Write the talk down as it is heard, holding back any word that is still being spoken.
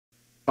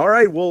All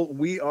right. Well,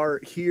 we are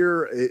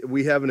here.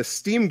 We have an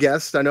esteemed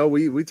guest. I know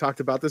we talked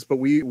about this, but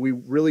we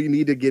really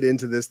need to get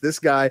into this. This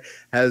guy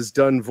has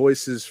done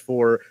voices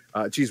for,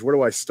 geez, where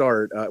do I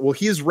start? Well,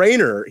 he's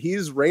Raynor.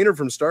 He's Raynor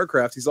from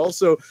StarCraft. He's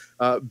also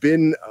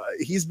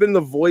he's been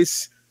the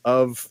voice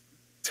of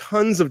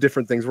tons of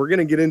different things. We're going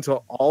to get into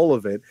all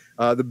of it.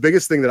 The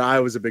biggest thing that I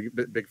was a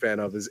big fan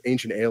of is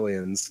Ancient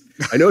Aliens.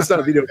 I know it's not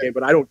a video game,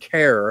 but I don't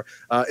care.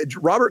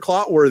 Robert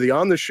Clotworthy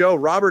on the show.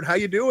 Robert, how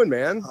you doing,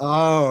 man?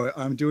 Oh,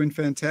 I'm doing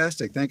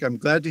fantastic. I'm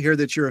glad to hear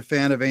that you're a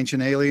fan of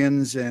Ancient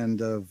Aliens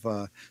and of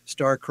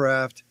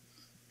StarCraft,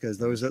 because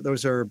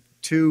those are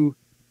two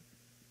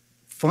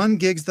fun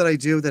gigs that I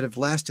do that have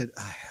lasted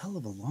a hell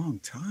of a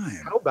long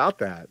time. How about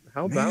that?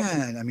 How about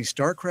Man, I mean,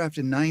 StarCraft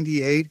in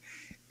 '98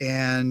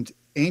 and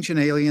Ancient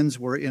Aliens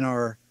were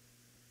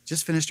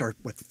just finished our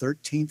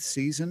 13th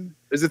season.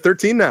 Is it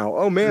 13 now?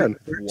 Oh man,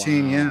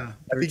 13, wow. Yeah. 13.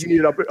 I think you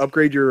need to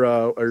upgrade your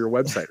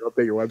website.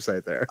 Update your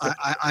website there.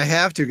 I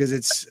have to, because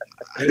it's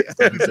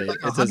like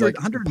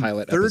 130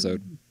 pilot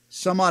episode,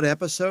 some odd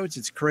episodes.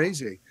 It's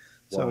crazy.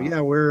 Wow. So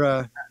yeah,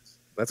 we're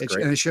that's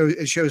great. And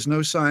it shows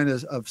no sign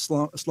of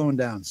slowing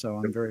down. So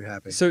I'm very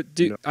happy. So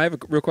I have a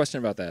real question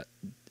about that.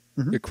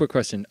 Mm-hmm. A quick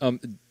question.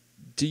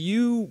 Do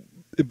you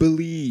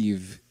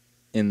believe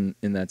in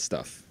that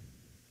stuff?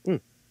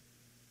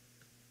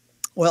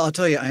 Well, I'll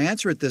tell you, I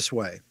answer it this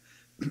way,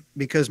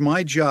 because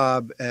my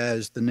job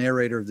as the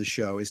narrator of the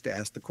show is to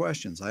ask the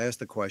questions. I ask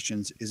the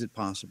questions: is it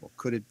possible?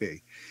 Could it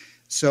be?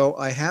 So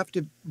I have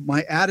to,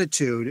 my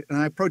attitude, and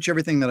I approach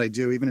everything that I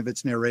do, even if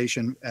it's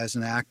narration, as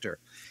an actor.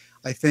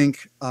 I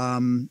think, how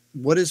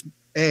do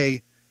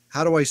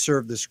I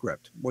serve the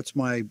script? What's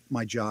my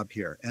job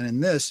here? And in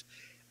this,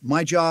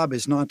 my job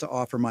is not to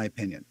offer my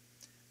opinion.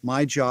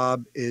 My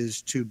job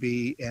is to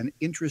be an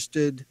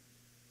interested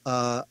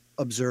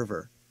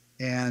observer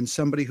and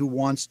somebody who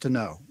wants to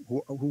know,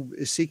 who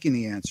is seeking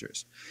the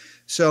answers.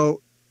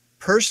 So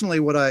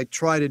personally, what I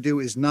try to do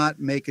is not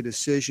make a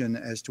decision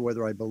as to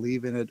whether I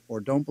believe in it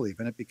or don't believe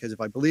in it, because if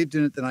I believed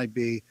in it, then I'd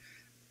be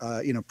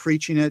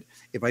preaching it.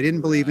 If I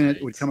didn't believe in it,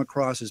 it would come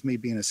across as me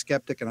being a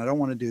skeptic, and I don't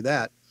want to do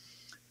that.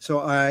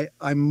 So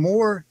I'm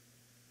more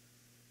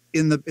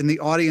in the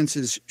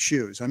audience's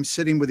shoes. I'm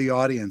sitting with the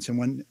audience,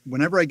 and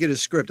whenever I get a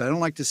script, I don't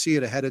like to see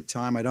it ahead of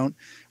time. I don't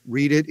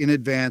read it in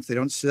advance. They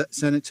don't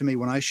send it to me.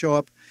 When I show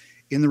up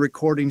in the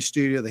recording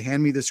studio, they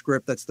hand me the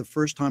script. That's the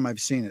first time I've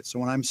seen it. So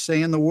when I'm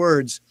saying the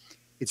words,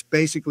 it's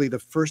basically the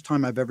first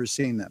time I've ever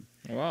seen them.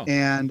 Wow.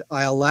 And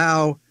I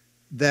allow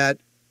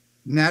that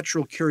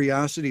natural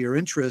curiosity or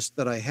interest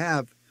that I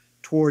have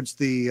towards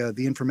the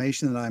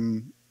information that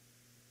I'm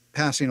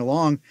passing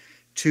along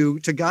to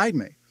guide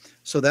me.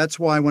 So that's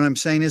why when I'm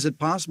saying, is it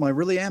possible, I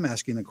really am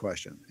asking the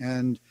question.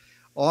 And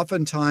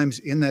oftentimes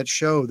in that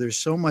show, there's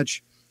so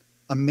much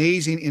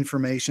amazing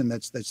information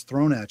that's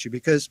thrown at you,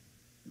 because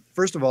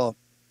first of all,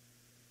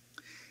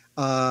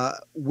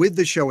 with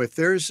the show, if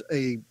there's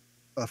a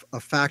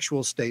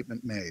factual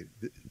statement made,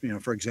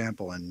 for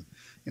example, in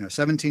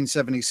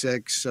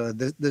 1776,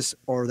 this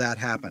or that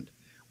happened,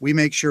 we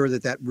make sure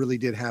that really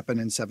did happen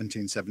in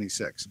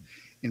 1776.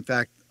 In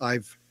fact, I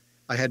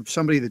had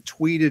somebody that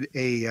tweeted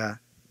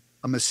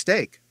a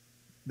mistake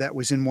that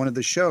was in one of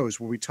the shows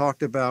where we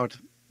talked about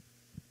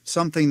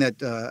something that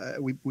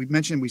we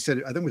mentioned. We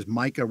said, I think it was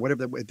mica or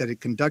whatever, that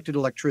it conducted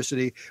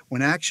electricity,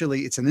 when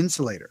actually it's an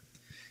insulator.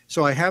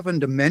 So I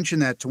happened to mention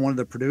that to one of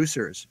the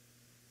producers,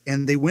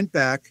 and they went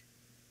back,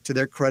 to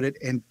their credit,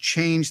 and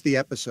changed the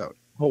episode.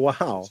 Oh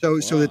wow! So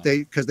that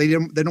because they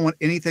don't want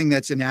anything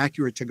that's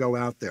inaccurate to go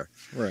out there.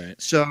 Right.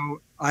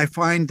 So I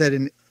find that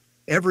in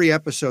every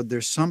episode,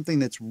 there's something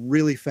that's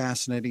really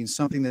fascinating,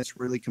 something that's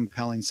really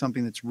compelling,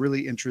 something that's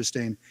really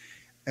interesting,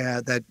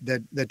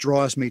 that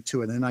draws me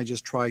to it. And then I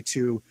just try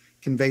to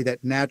convey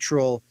that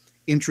natural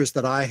interest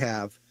that I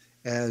have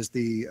as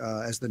the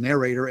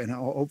narrator, and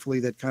hopefully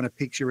that kind of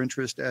piques your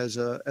interest as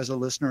a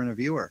listener and a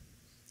viewer.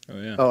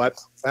 Oh yeah. Oh,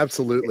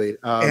 absolutely.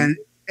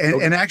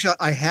 And actually,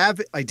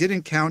 I did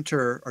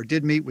encounter or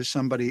did meet with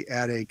somebody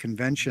at a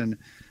convention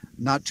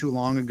not too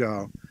long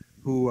ago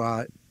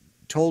who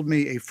told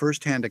me a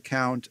firsthand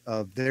account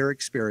of their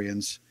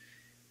experience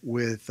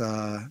with,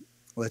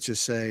 let's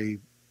just say,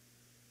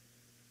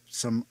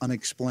 some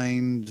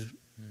unexplained,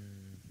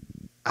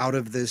 out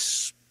of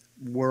this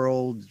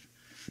world,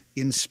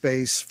 in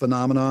space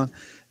phenomenon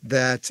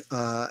that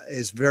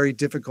is very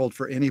difficult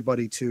for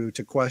anybody to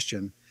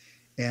question.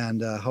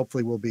 And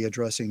hopefully we'll be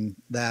addressing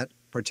that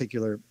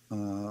particular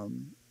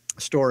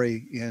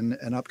story in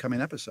an upcoming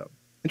episode.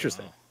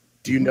 Interesting. Wow.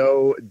 Do you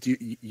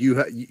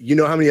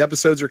know how many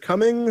episodes are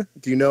coming?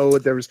 Do you know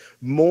if there's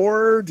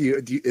more? Do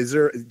you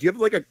have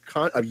like a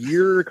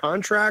year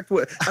contract?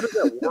 How does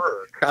that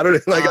work? How do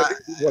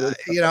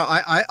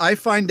I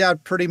find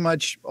out pretty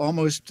much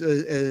almost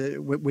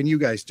when you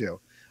guys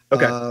do.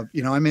 Okay.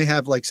 I may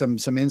have like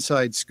some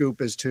inside scoop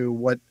as to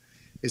what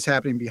is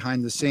happening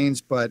behind the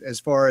scenes, but as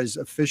far as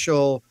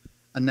official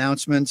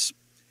announcements,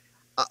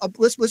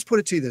 let's put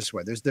it to you this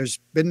way: there's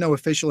been no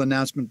official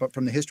announcement, but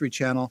from the History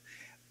Channel,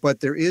 but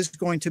there is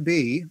going to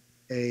be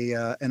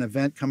an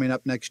event coming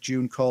up next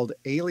June called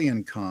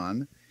Alien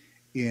Con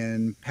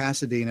in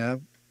Pasadena,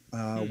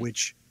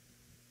 which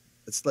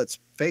let's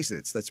face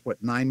it, that's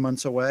what, 9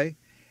 months away.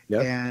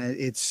 Yeah. And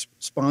it's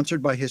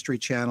sponsored by History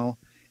Channel,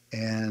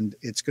 and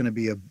it's going to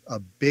be a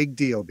big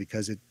deal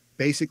because it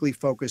basically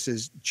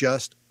focuses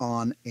just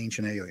on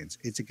ancient aliens.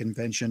 It's a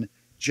convention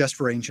just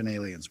for ancient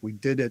aliens. We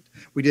did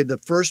the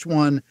first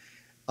one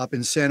up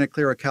in Santa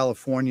Clara,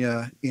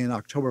 California in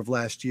October of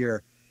last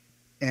year,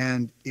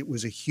 and it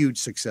was a huge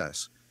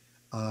success.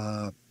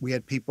 We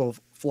had people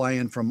fly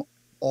in from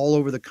all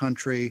over the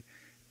country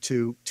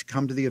to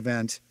come to the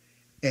event,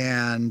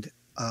 and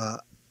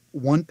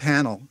one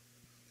panel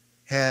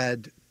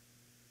had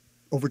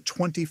over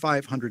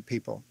 2,500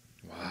 people.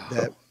 Wow.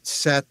 That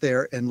sat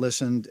there and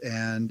listened,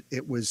 and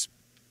it was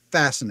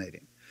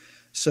fascinating.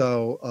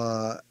 So,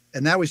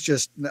 and that was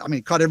just, I mean,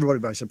 it caught everybody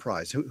by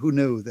surprise. Who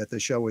knew that the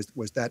show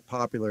was that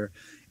popular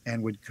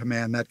and would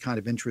command that kind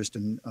of interest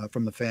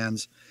from the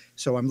fans?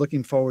 So I'm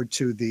looking forward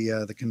to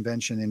the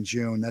convention in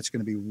June. That's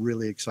going to be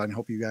really exciting.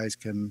 Hope you guys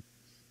can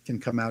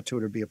come out to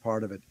it or be a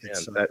part of it.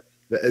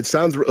 It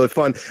sounds really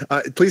fun.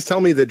 Please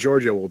tell me that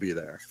Georgia will be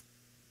there.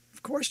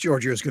 Of course,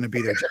 Georgia is going to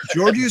be there.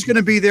 Georgia is going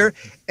to be there,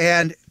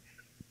 and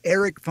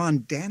Eric von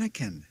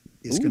Daniken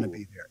is going to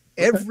be there.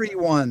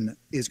 Everyone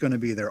is going to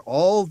be there.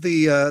 All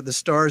the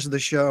stars of the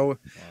show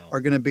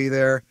are going to be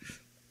there.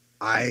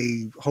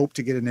 I hope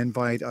to get an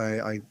invite.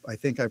 I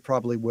think I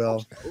probably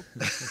will,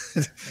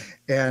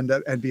 and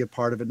be a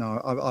part of it.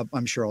 No,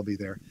 I'm sure I'll be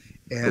there,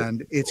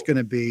 and it's going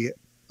to be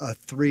a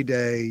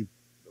 3-day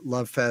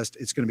love fest.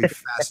 It's going to be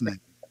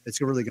fascinating.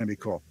 It's really going to be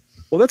cool.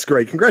 Well, that's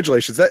great.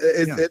 Congratulations.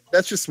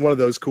 That's just one of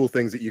those cool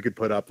things that you could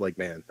put up. Like,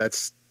 man,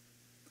 that's.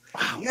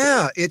 Wow.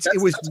 Yeah, it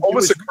was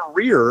almost a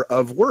career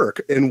of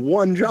work in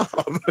one job.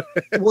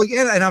 Well,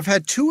 yeah, and I've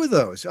had 2 of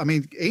those. I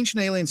mean,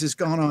 Ancient Aliens has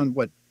gone on,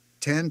 what,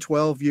 10,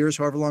 12 years,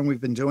 however long we've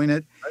been doing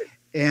it. Right.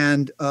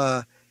 And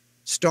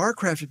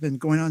StarCraft has been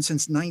going on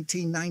since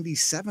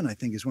 1997, I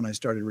think, is when I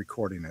started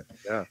recording it.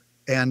 Yeah.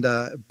 And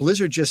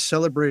Blizzard just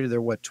celebrated their,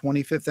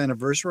 25th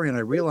anniversary, and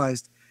I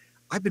realized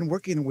I've been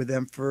working with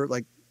them for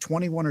like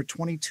 21 or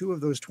 22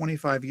 of those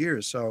 25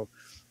 years. So,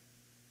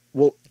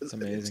 well, that's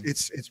amazing.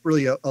 It's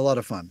really a lot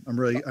of fun. I'm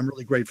really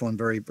grateful and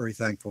very, very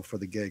thankful for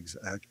the gigs.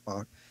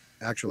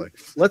 Actually,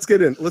 let's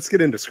get into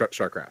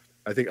StarCraft.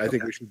 I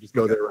think we should just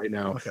go there right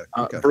now.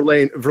 Okay.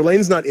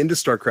 Verlaine's not into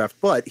StarCraft,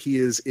 but he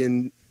is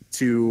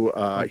into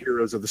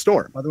Heroes of the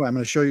Storm. By the way, I'm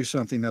going to show you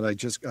something that I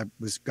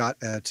got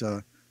at.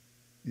 Can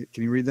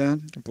you read that?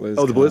 BlizzCon.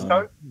 Oh, the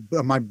BlizzCon.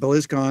 My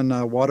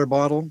BlizzCon water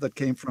bottle that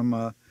came from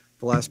the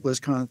last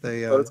BlizzCon.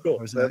 That's cool.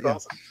 That's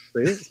awesome.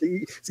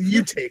 See,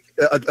 you take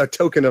a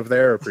token of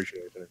their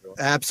appreciation.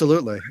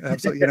 Absolutely.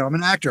 You know, I'm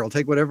an actor. I'll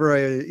take whatever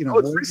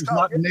it's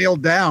not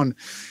nailed down.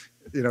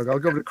 You know, I'll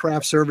go to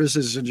craft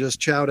services and just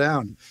chow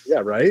down. Yeah,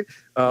 right.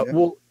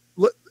 Well,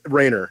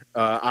 Raynor,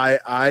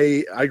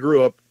 I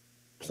grew up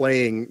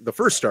playing the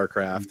first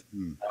StarCraft.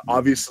 Mm-hmm.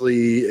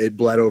 Obviously, it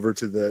bled over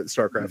to the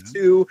StarCraft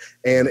 2,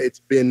 and it's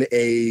been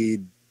a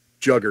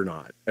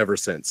juggernaut ever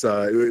since.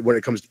 When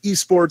it comes to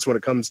esports, when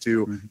it comes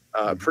to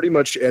pretty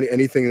much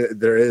anything that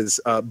there is,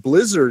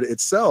 Blizzard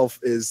itself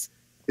is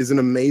an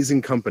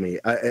amazing company.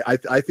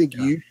 I think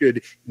you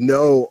should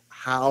know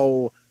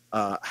how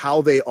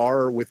they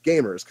are with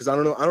gamers, because I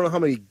don't know how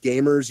many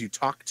gamers you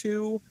talk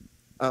to.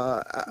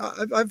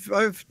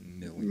 I've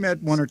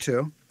met 1 or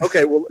 2.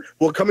 Okay,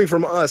 well, coming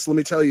from us, let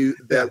me tell you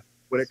that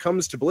when it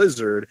comes to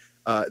Blizzard,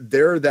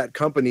 they're that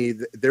company.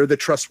 They're the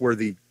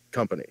trustworthy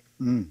company.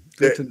 When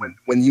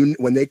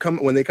they come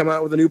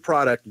out with a new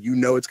product, you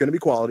know it's going to be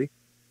quality.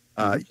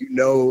 They're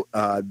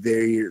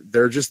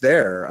just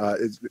there.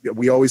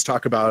 We always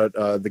talk about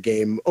the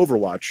game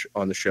Overwatch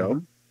on the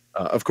show.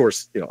 Of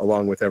course,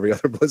 along with every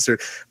other Blizzard.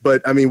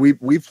 But I mean,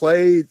 we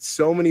played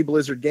so many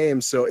Blizzard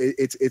games, so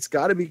it's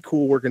got to be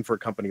cool working for a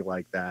company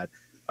like that.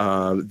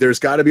 There's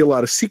got to be a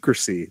lot of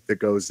secrecy that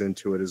goes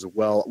into it as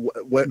well.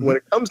 When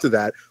it comes to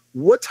that,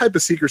 what type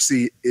of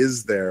secrecy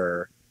is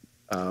there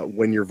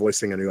when you're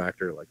voicing a new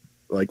actor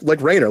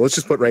like Raynor? Let's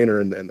just put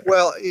Raynor in there.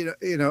 Well,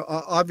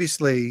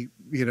 obviously,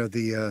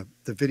 the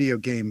video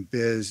game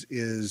biz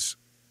is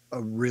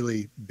a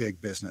really big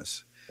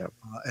business.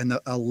 And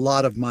a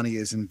lot of money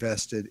is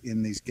invested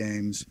in these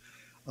games.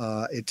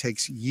 It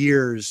takes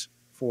years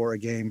for a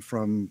game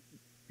from,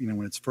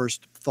 when it's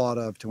first thought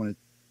of to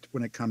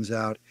when it comes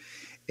out.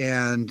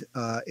 And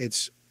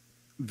it's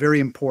very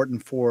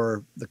important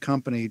for the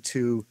company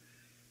to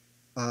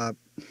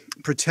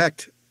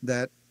protect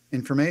that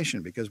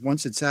information, because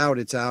once it's out,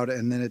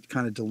 and then it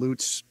kind of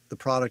dilutes the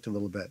product a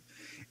little bit.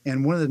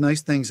 And one of the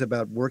nice things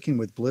about working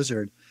with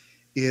Blizzard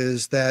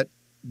is that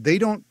they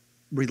don't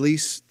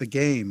release the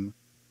game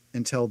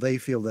until they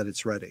feel that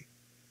it's ready.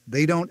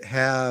 They don't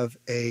have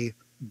a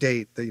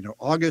date that,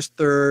 August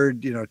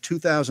 3rd,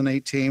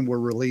 2018, we're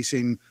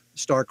releasing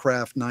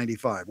StarCraft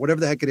 95, whatever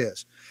the heck it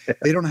is.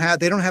 They don't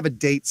have a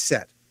date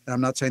set. And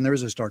I'm not saying there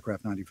is a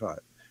StarCraft 95.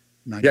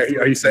 Yeah,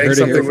 are you saying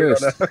something?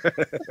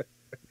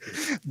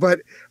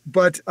 But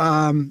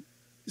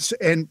So,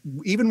 and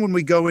even when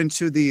we go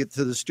into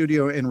the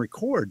studio and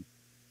record,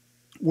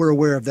 we're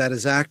aware of that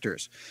as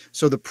actors.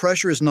 So the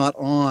pressure is not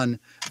on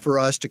for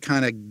us to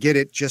kind of get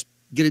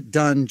it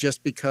done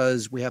just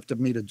because we have to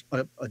meet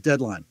a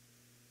deadline.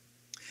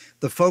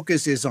 The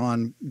focus is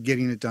on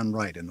getting it done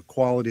right and the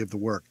quality of the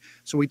work.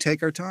 So we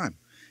take our time,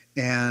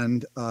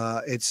 and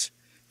it's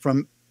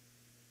from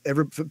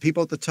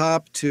people at the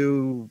top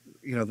to,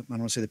 I don't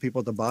want to say the people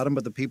at the bottom,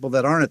 but the people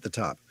that aren't at the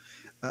top.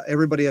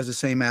 Everybody has the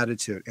same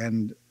attitude,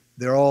 and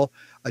they're all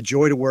a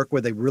joy to work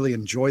with. They really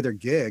enjoy their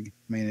gig.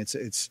 I mean,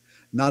 it's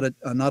not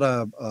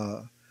a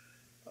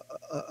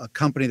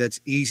company that's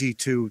easy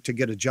to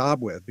get a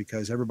job with,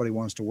 because everybody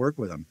wants to work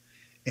with them.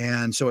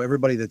 And so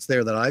everybody that's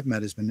there that I've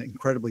met has been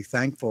incredibly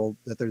thankful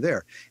that they're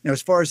there. Now,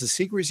 as far as the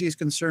secrecy is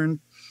concerned,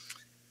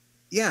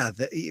 yeah,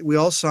 we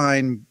all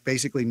sign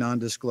basically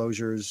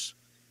non-disclosures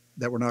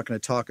that we're not going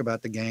to talk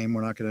about the game.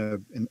 We're not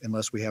going to,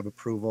 unless we have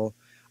approval.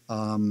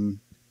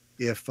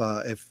 If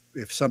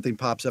something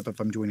pops up, if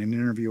I'm doing an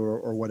interview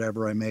or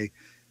whatever, I may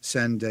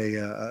send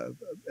an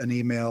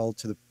email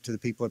to the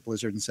people at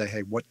Blizzard and say,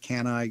 hey, what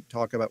can I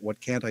talk about? What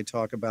can't I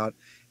talk about?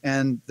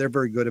 And they're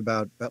very good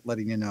about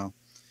letting you know.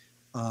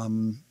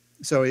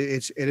 So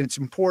it's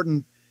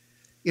important.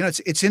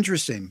 It's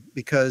interesting,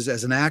 because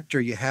as an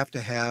actor, you have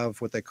to have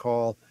what they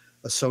call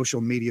a social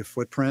media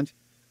footprint.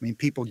 I mean,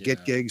 people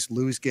get gigs,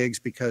 lose gigs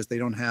because they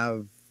don't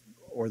have,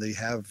 or they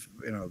have,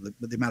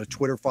 the amount of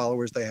Twitter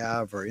followers they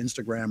have, or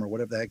Instagram, or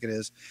whatever the heck it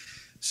is.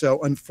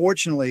 So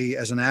unfortunately,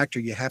 as an actor,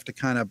 you have to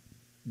kind of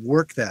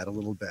work that a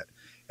little bit.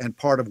 And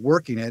part of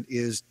working it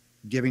is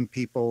giving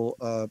people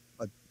a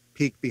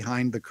peek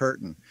behind the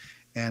curtain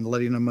and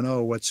letting them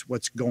know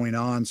what's going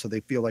on, so they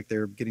feel like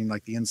they're getting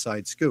like the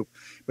inside scoop.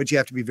 But you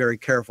have to be very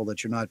careful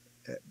that you're not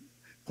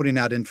putting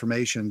out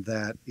information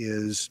that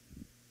is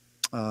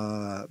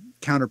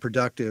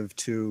counterproductive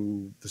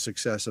to the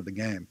success of the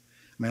game.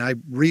 I mean, I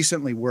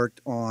recently worked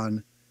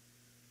on,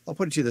 I'll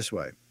put it to you this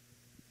way,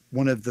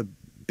 one of the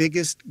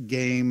biggest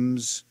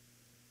games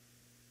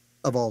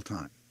of all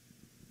time,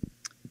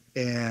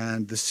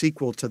 and the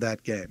sequel to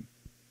that game.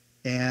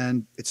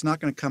 And it's not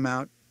going to come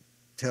out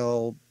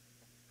till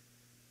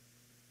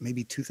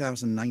maybe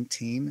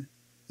 2019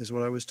 is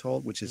what I was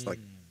told, which is like,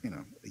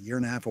 a year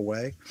and a half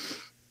away.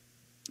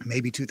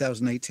 Maybe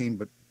 2018,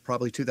 but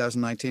probably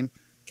 2019.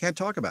 Can't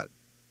talk about it.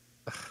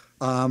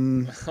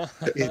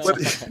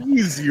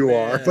 It's you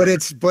are, but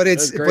it's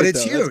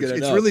huge.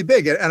 It's really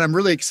big, and I'm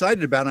really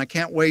excited about it. And I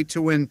can't wait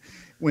to when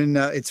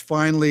it's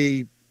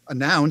finally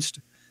announced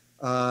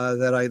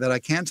that I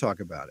can talk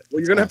about it.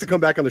 Well, you're gonna have to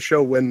come back on the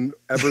show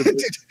whenever.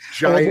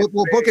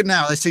 We'll book it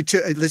now. Let's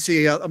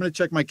see. I'm going to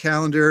check my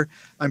calendar.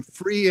 I'm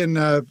free in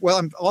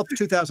I'm all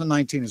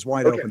 2019 is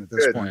wide open at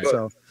this point.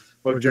 So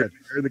you're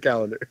in the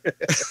calendar.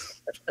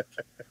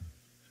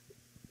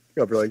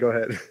 Go, Brilliant. Go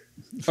ahead.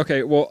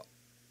 Okay. Well,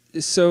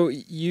 so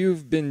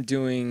you've been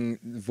doing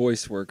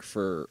voice work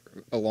for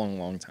a long,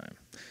 long time.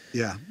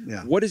 Yeah.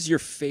 What is your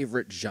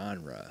favorite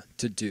genre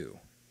to do?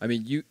 I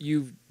mean,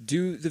 you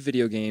do the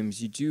video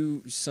games, you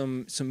do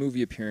some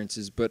movie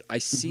appearances, but I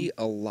see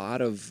a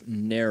lot of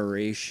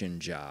narration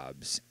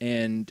jobs,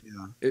 and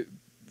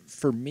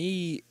for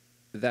me,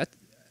 that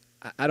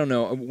I don't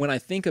know. When I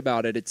think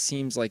about it, it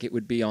seems like it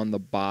would be on the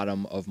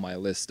bottom of my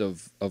list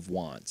of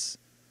wants.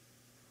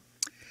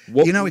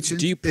 Do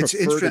you prefer it's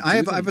interesting. I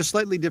have a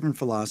slightly different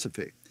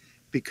philosophy,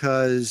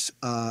 because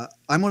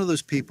I'm one of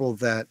those people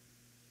that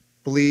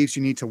believes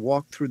you need to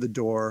walk through the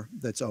door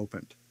that's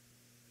opened.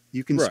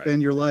 You can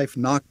spend your life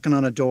knocking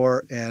on a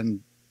door, and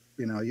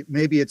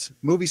maybe it's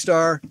movie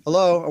star.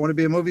 Hello, I want to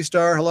be a movie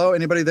star. Hello,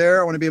 anybody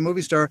there? I want to be a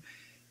movie star.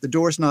 The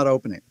door's not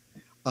opening.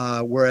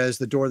 Whereas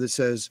the door that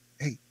says,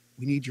 hey,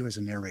 we need you as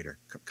a narrator.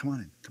 Come on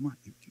in. Come on.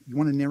 You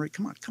want to narrate?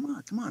 Come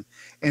on.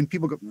 And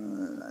people go,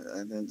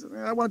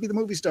 I want to be the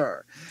movie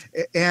star.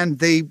 And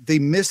they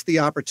miss the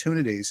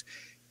opportunities.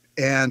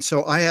 And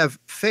so I have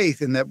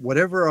faith in that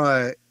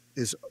whatever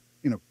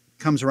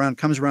comes around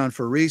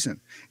for a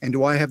reason. And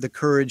do I have the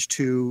courage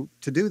to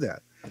do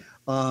that?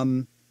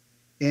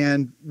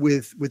 And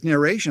with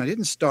narration, I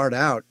didn't start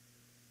out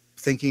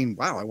thinking,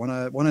 wow, I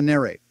want to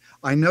narrate.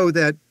 I know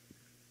that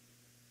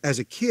as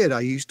a kid,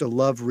 I used to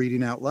love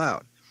reading out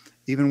loud.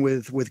 Even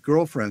with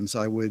girlfriends,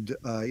 I would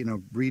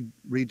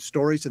read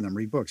stories to them,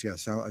 read books.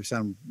 Yes, I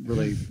sound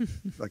really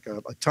like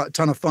a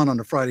ton of fun on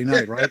a Friday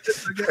night, right?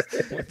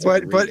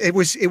 but it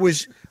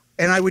was,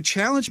 and I would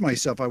challenge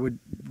myself. I would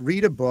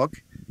read a book,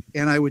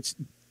 and I would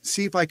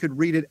see if I could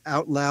read it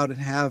out loud and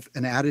have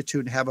an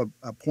attitude, and have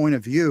a point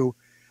of view,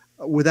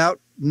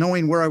 without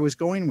knowing where I was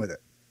going with it.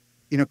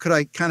 Could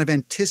I kind of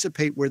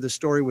anticipate where the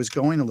story was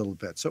going a little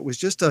bit? So it was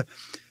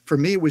for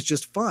me, it was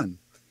just fun.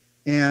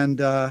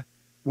 And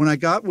when I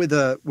got with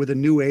a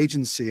new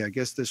agency, I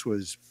guess this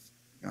was,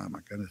 oh my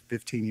goodness,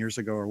 15 years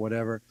ago or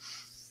whatever,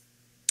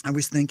 I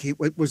was thinking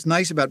what was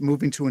nice about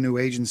moving to a new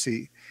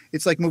agency,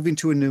 it's like moving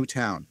to a new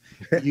town.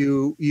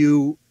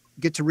 You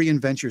get to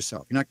reinvent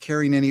yourself. You're not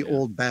carrying any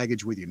old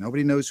baggage with you.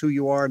 Nobody knows who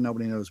you are.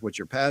 Nobody knows what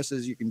your past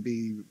is. You can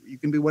be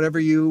whatever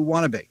you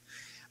want to be.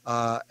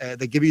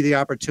 They give you the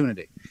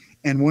opportunity.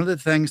 And one of the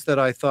things that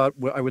I thought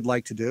I would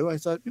like to do, I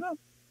thought,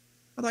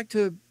 I'd like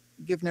to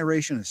give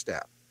narration a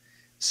stab.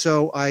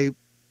 So I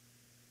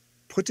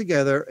put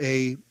together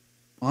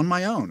on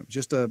my own,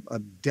 just a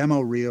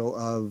demo reel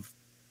of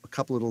a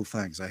couple of little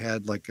things. I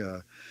had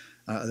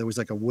there was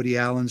like a Woody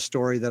Allen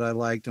story that I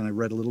liked, and I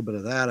read a little bit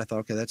of that. I thought,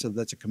 okay, that's a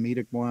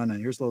comedic one, and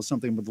here's a little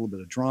something with a little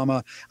bit of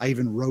drama. I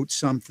even wrote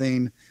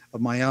something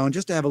of my own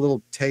just to have a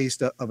little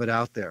taste of it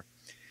out there.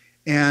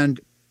 And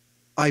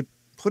I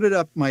put it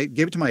up,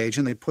 gave it to my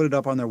agent. They put it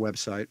up on their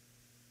website.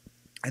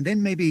 And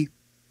then maybe,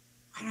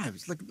 I don't know, it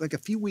was like a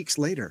few weeks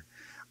later,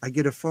 I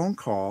get a phone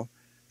call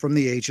from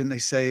the agent. They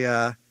say,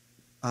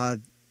 they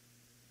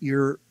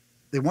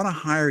want to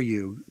hire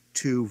you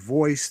to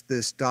voice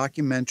this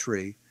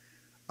documentary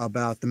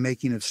about the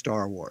making of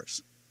Star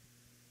Wars.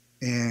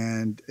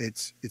 And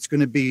it's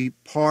going to be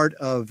part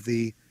of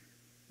the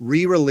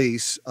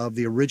re-release of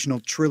the original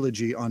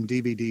trilogy on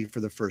DVD for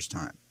the first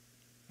time.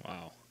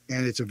 Wow.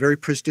 And it's a very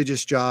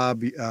prestigious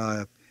job.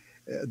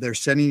 They're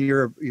sending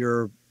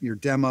your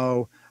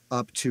demo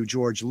up to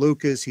George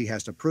Lucas. He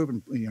has to prove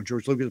it.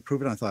 George Lucas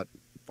approved it. And I thought,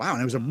 wow.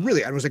 And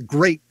it was a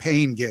great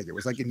paying gig. It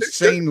was like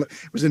insane.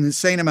 It was an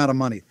insane amount of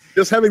money.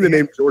 Just having the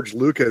name George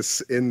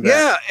Lucas in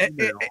that.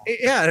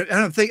 Yeah. And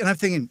I'm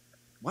thinking,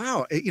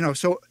 wow.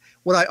 So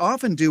what I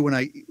often do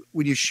when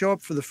you show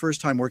up for the first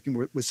time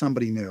working with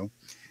somebody new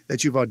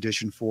that you've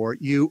auditioned for,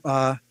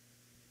 I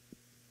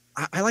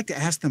like to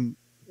ask them,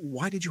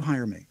 why did you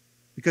hire me?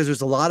 Because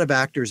there's a lot of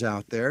actors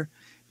out there,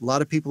 a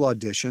lot of people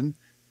audition.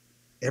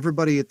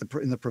 Everybody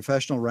in the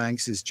professional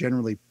ranks is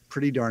generally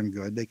pretty darn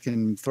good. They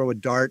can throw a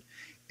dart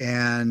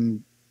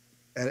and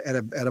at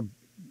a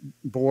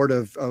board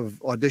of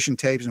audition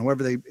tapes, and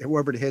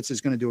whoever it hits is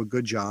going to do a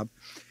good job.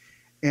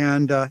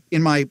 And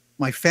in my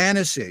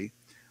fantasy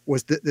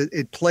was that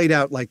it played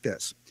out like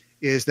this: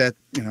 is that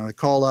they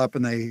call up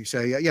and they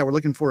say, yeah, we're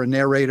looking for a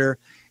narrator,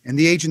 and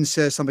the agent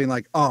says something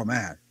like, oh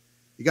man,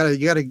 you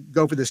gotta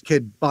go for this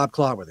kid Bob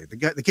Clotworthy.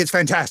 The kid's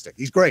fantastic.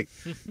 He's great.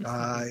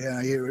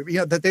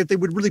 That they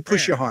would really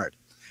push you hard.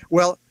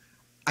 Well,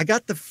 I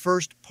got the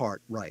first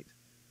part right.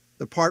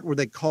 The part where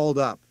they called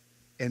up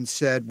and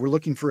said, we're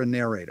looking for a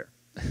narrator.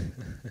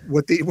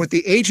 What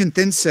the agent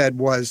then said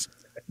was,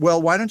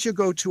 well, why don't you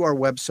go to our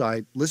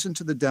website, listen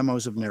to the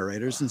demos of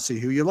narrators and see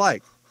who you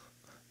like.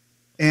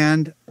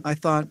 And I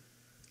thought,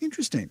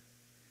 interesting.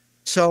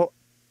 So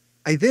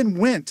I then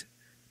went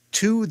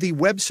to the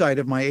website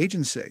of my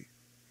agency.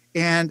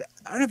 And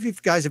I don't know if you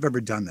guys have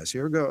ever done this. You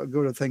ever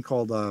go to a thing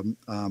called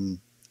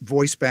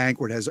Voice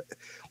Bank, where it has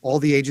all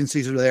the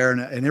agencies are there,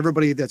 and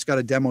everybody that's got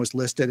a demo is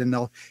listed, and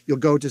you'll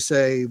go to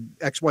say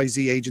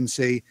XYZ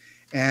agency,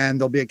 and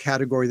there'll be a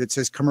category that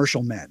says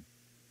commercial men.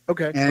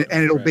 Okay. And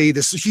it'll be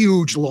this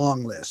huge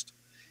long list.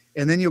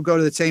 And then you'll go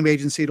to the same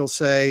agency, it'll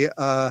say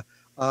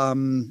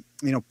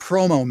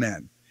promo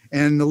men,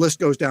 and the list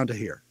goes down to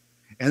here.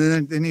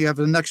 And then you have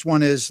the next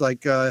one is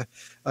like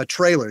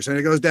trailers, and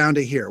it goes down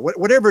to here,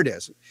 whatever it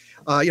is,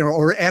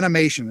 or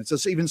animation. It's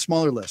an even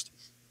smaller list.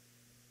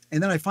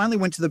 And then I finally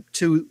went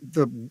to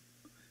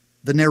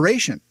the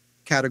narration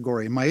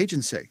category in my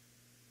agency,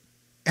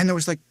 and there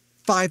was like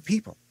 5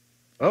 people.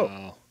 Oh,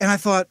 wow. And I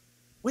thought,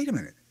 wait a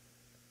minute,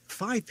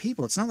 5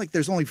 people. It's not like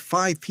there's only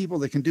 5 people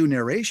that can do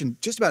narration.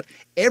 Just about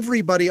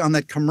everybody on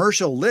that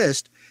commercial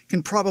list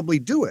can probably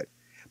do it.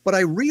 But I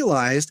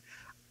realized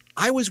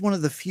I was one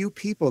of the few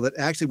people that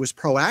actually was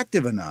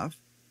proactive enough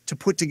to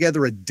put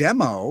together a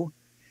demo,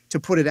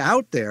 to put it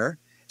out there.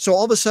 So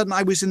all of a sudden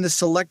I was in this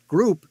select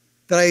group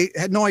that I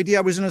had no idea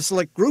I was in a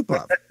select group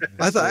of.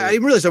 I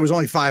didn't realize there was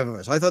only 5 of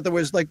us. I thought there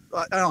was like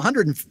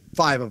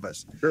 105 of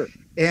us. Sure.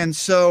 And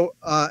so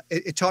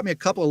it taught me a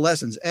couple of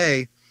lessons.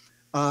 A,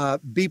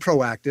 be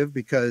proactive,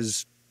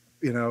 because,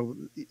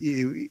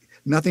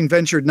 nothing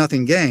ventured,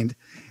 nothing gained.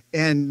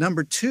 And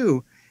number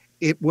 2,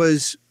 it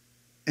was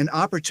an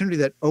opportunity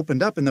that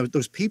opened up, and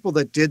those people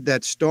that did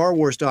that Star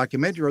Wars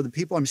documentary are the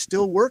people I'm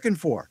still working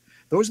for.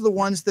 Those are the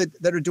ones that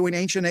are doing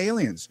Ancient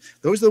Aliens.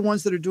 Those are the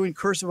ones that are doing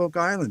Curse of Oak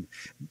Island.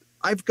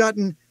 I've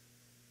gotten,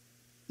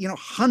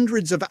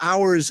 hundreds of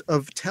hours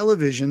of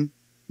television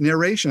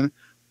narration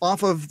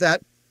off of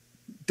that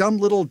dumb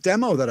little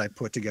demo that I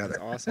put together.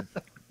 That's awesome.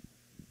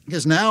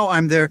 Because now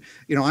I'm there,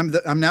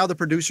 I'm now the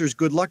producer's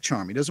good luck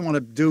charm. He doesn't want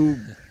to do,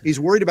 he's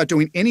worried about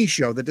doing any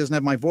show that doesn't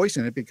have my voice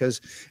in it,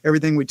 because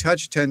everything we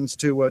touch tends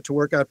to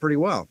work out pretty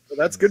well. Well,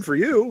 that's good for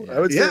you. Yeah. I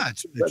would say. Yeah,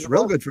 it's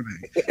real good for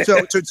me.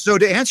 So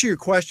to answer your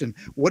question,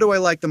 what do I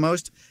like the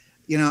most?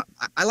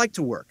 I like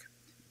to work.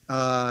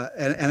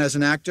 And as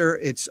an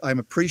actor, I'm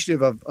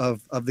appreciative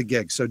of the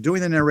gig. So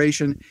doing the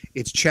narration,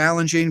 it's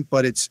challenging,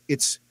 but it's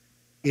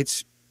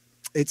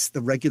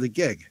the regular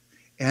gig.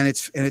 And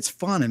it's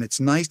fun, and it's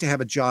nice to have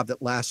a job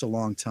that lasts a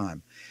long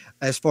time.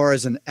 As far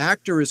as an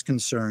actor is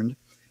concerned,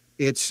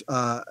 it's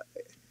I've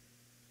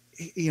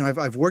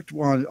worked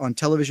on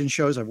television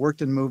shows, I've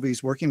worked in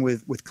movies. Working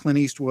with Clint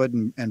Eastwood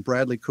and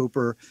Bradley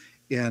Cooper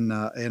in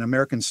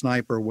American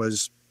Sniper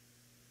was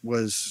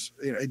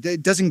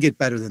it doesn't get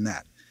better than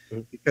that,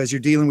 because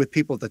you're dealing with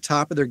people at the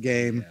top of their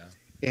game.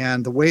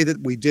 And the way that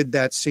we did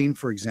that scene,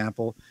 for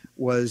example,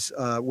 was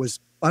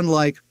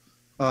unlike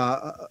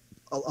a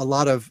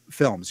lot of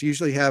films. You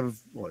usually have,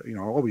 well, you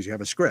know, always you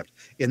have a script.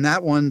 In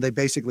that one, they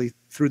basically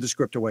threw the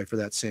script away for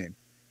that scene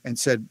and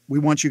said, we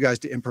want you guys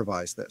to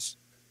improvise this.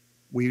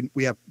 We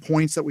have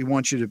points that we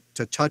want you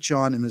to touch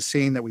on in the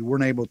scene that we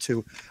weren't able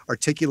to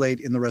articulate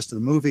in the rest of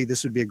the movie.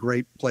 This would be a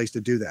great place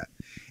to do that.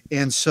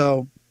 And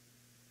so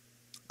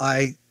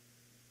I,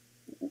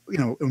 you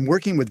know, in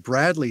working with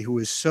Bradley, who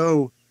is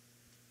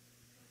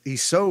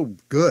he's so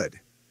good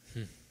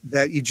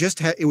that you just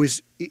had, it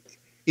was,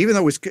 even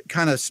though it was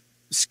kind of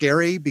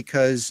scary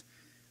because,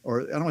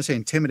 or I don't want to say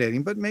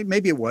intimidating, but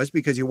maybe it was,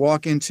 because you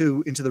walk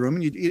into the room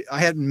and I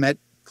hadn't met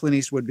Clint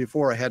Eastwood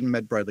before. I hadn't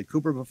met Bradley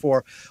Cooper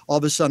before. All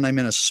of a sudden I'm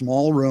in a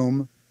small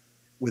room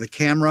with a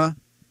camera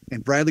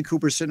and Bradley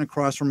Cooper's sitting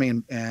across from me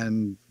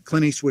and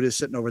Clint Eastwood is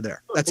sitting over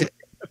there. That's it.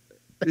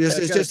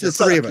 It's just the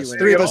three of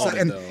us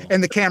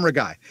and the camera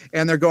guy.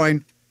 And they're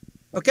going,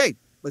 okay,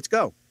 let's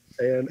go.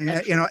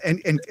 And you know,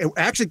 and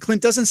actually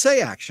Clint doesn't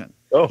say action.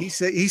 Oh. He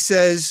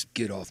says,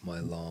 "Get off my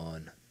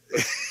lawn."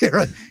 He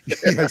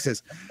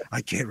says,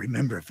 "I can't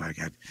remember if I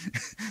got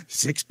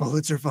 6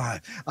 bullets or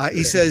 5."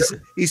 He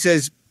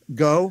says,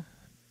 "Go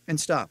and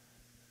stop."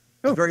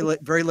 Oh.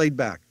 Very laid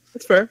back.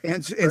 That's fair.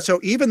 And so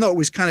even though it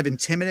was kind of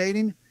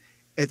intimidating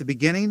at the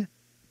beginning,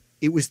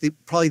 it was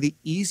probably the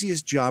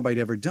easiest job I'd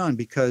ever done,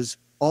 because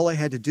all I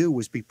had to do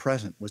was be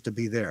present, was to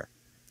be there,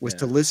 was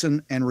to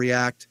listen and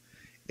react.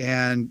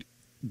 And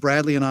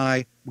Bradley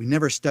and we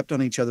never stepped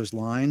on each other's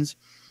lines,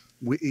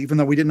 even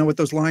though we didn't know what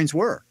those lines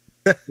were.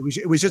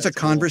 It was just a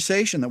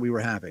conversation that we were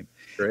having.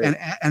 Great.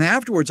 And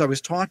afterwards, I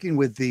was talking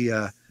with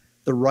the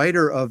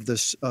writer of the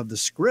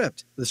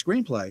script, the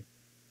screenplay,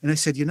 and I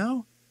said, you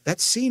know, that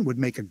scene would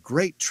make a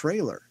great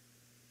trailer.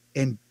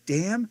 And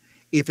damn,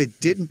 if it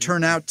didn't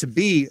turn out to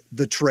be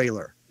the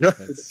trailer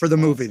for the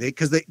movie,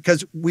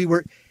 because we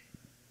were,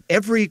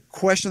 every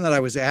question that I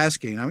was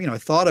asking, I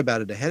thought about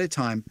it ahead of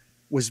time,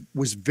 was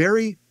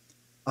very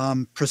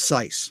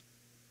precise.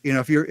 You know,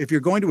 if you're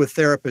going to a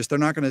therapist, they're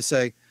not going to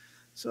say,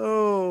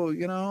 so,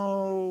 you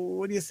know,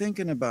 what are you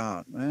thinking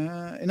about?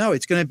 No,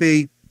 it's going to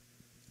be,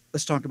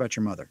 let's talk about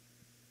your mother.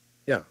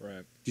 Yeah.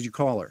 Right. Did you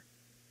call her?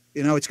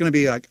 You know, it's going to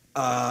be like,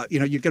 you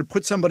know, you're going to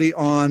put somebody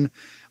on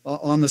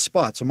the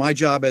spot. So my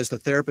job as the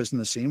therapist in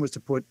the scene was to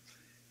put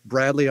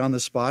Bradley on the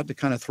spot, to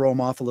kind of throw him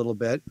off a little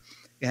bit,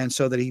 and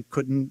so that he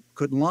couldn't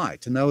lie,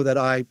 to know that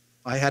I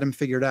had him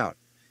figured out.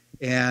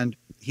 And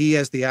he,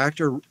 as the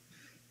actor,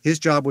 his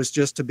job was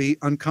just to be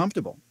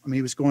uncomfortable. I mean,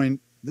 he was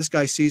going, this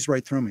guy sees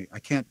right through me. I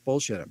can't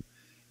bullshit him.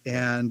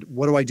 And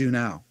what do I do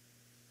now?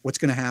 What's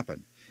going to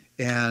happen?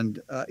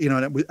 And, you know,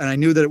 and I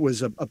knew that it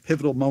was a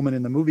pivotal moment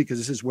in the movie, because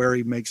this is where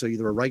he makes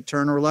either a right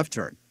turn or a left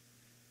turn.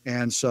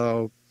 And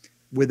so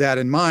with that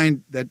in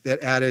mind, that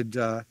added,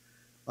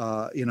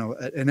 you know,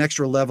 an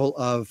extra level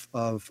of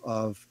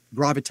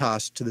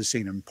gravitas to the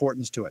scene,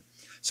 importance to it.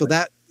 So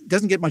that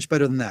doesn't get much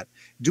better than that.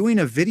 Doing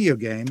a video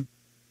game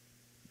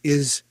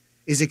is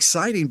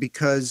exciting,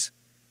 because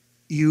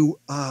you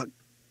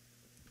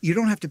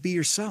don't have to be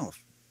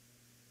yourself.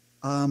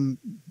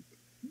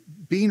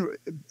 Being,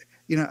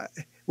 you know,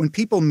 when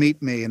people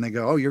meet me and they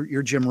go, "Oh,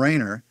 you're Jim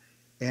Raynor,"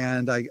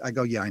 and I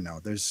go, "Yeah, I know."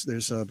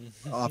 There's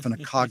often a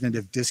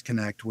cognitive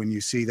disconnect when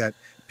you see that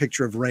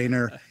picture of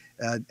Raynor,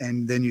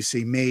 and then you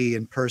see me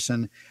in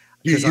person,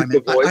 because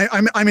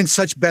I'm in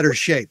such better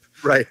shape.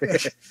 Right.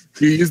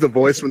 Do you use the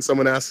voice when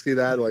someone asks you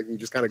that? Like, you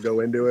just kind of go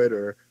into it,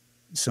 or?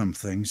 Some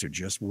things are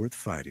just worth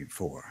fighting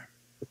for.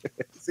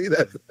 See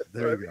that?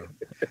 There you go.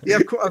 Yeah,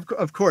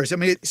 of course. I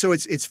mean, so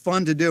it's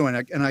fun to do,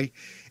 and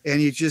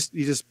you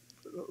just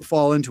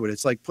fall into it.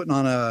 It's like putting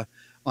on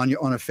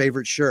a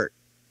favorite shirt,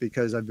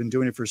 because I've been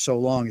doing it for so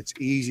long. It's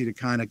easy to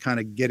kind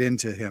of get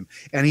into him,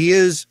 and he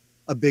is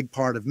a big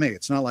part of me.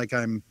 It's not like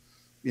I'm,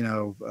 you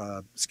know,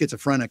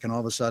 schizophrenic and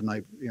all of a sudden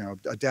I, you know,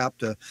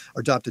 adopt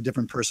a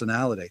different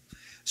personality.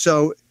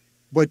 So,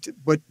 but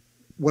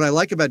what I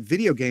like about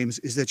video games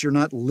is that you're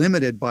not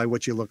limited by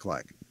what you look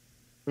like.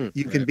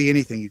 You can be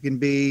anything. You can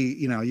be,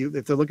 you know,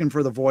 if they're looking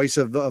for the voice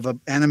of an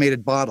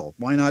animated bottle,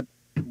 why not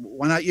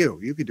you?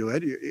 You could do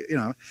it. You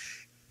know,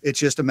 it's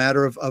just a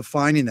matter of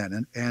finding that.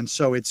 And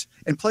so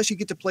and plus you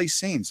get to play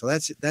scenes. So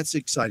that's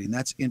exciting.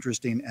 That's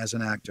interesting as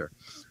an actor.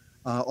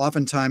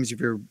 Oftentimes, if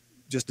you're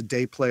just a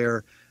day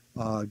player,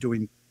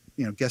 doing,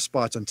 you know, guest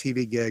spots on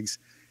TV gigs,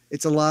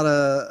 it's a lot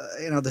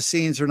of, you know, the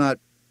scenes are not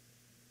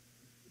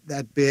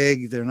that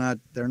big. They're not,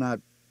 there's not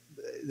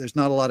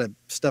a lot of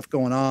stuff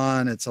going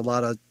on. It's a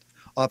lot of,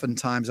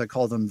 oftentimes I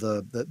call them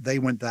the they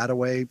went that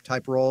way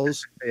type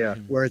roles. Yeah.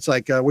 Where it's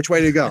like, which way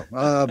do you go?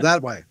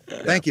 That way.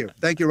 Thank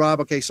you, Rob.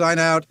 Okay, sign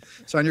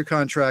your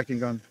contract. And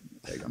going,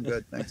 okay, I'm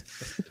good, thanks.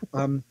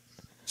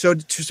 So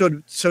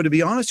to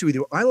be honest with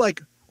you, I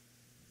like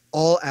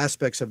all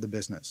aspects of the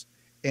business,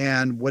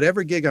 and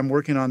whatever gig I'm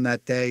working on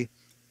that day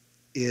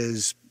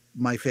is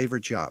my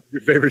favorite job.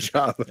 Your favorite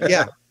job.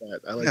 Yeah.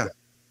 I like that.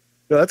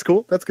 No, that's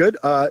cool. That's good.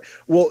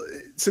 Well,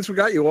 since we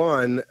got you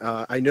on,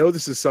 I know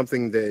this is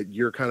something that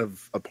you're kind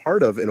of a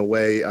part of in a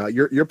way.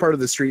 You're part of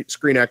the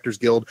Screen Actors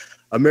Guild,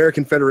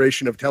 American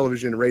Federation of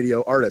Television and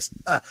Radio Artists,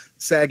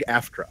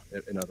 SAG-AFTRA,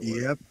 in other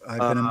words. Yep,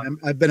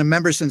 I've been a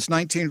member since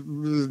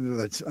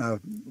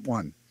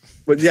 1901.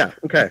 But yeah,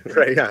 okay,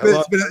 right, yeah.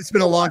 It's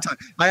been a long time.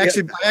 I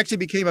actually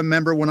became a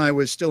member when I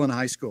was still in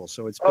high school.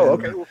 So it's been,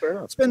 okay, well, fair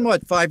enough. It's been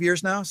what, 5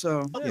 years now.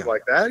 So something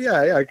like that.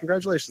 Yeah.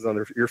 Congratulations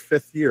on your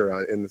 5th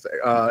year in this.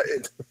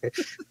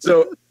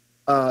 So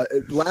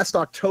last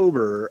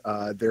October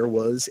there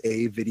was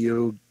a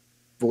video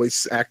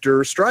voice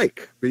actor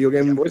strike, video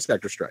game voice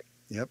actor strike.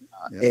 Yep.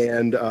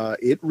 And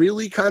it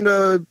really kind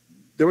of,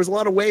 there was a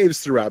lot of waves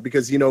throughout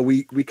because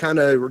we kind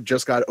of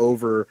just got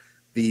over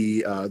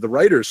the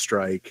writers'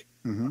 strike.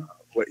 Mm-hmm.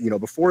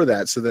 Before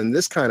that. So then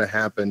this kind of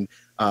happened,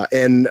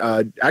 and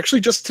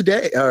actually just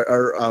today,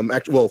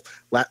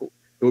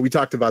 we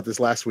talked about this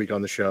last week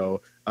on the show,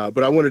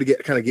 but I wanted to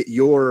get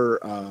your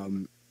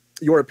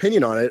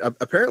opinion on it.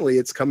 Apparently,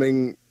 it's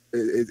coming.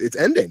 It's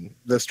ending.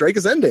 The strike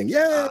is ending.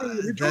 Yay!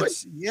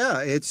 It's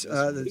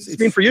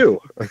mean for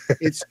you.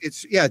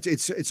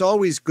 it's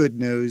always good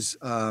news,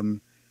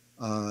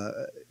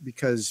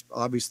 because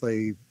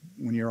obviously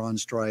when you're on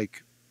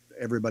strike,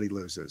 everybody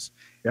loses.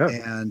 Yeah.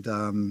 And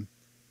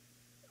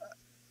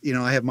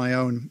I have my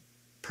own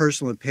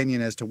personal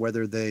opinion as to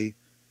whether they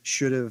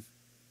should have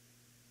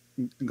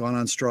gone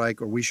on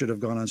strike or we should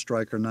have gone on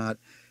strike or not.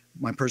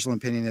 My personal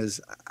opinion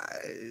is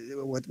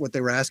what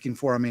they were asking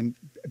for. I mean,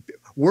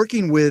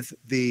 working on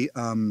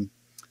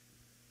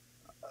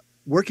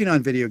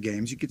video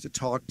games, you get to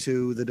talk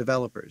to the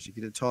developers. You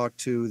get to talk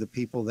to the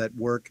people that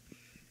work,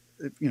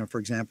 for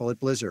example, at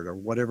Blizzard or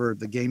whatever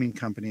the gaming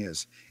company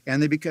is,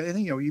 and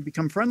you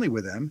become friendly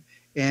with them,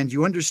 and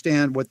you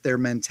understand what their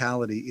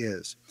mentality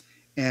is,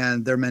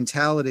 and their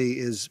mentality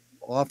is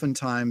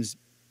oftentimes,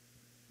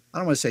 I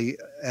don't want to say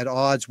at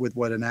odds with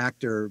what an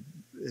actor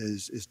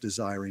is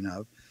desiring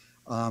of,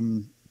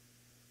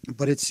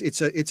 but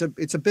it's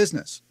a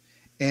business,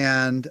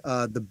 and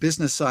the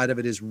business side of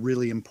it is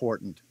really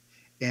important,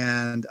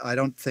 and I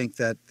don't think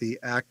that the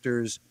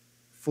actors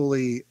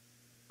fully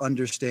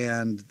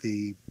understand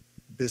the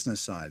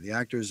business side. The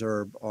actors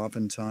are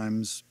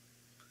oftentimes,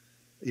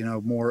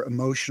 more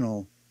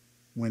emotional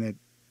when it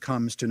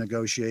comes to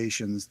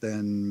negotiations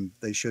than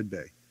they should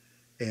be.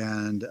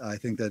 And I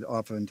think that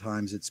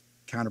oftentimes it's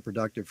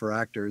counterproductive for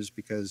actors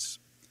because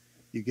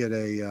you get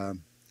a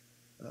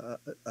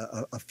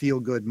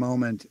feel-good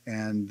moment,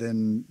 and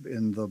then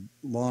in the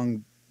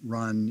long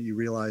run, you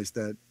realize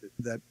that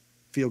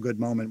feel-good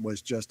moment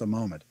was just a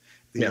moment.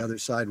 The other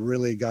side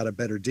really got a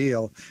better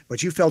deal,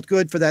 but you felt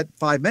good for that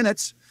 5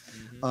 minutes.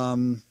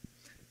 Mm-hmm.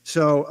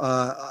 So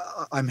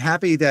I'm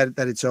happy that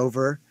it's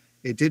over.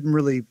 It didn't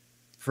really,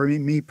 for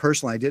me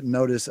personally, I didn't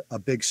notice a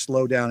big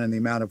slowdown in the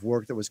amount of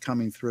work that was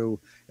coming through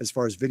as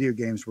far as video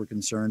games were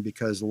concerned,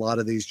 because a lot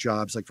of these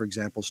jobs, like for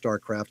example,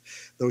 StarCraft,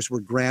 those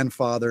were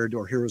grandfathered,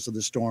 or Heroes of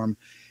the Storm,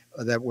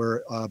 that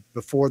were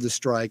before the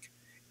strike.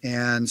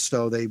 And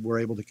so they were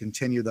able to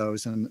continue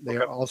those. And they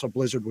also,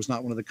 Blizzard was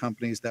not one of the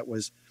companies that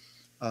was,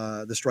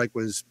 the strike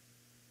was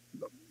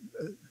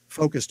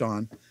focused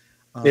on.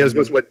 It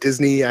was what,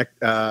 Disney,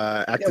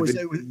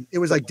 Activision? It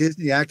was like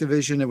Disney,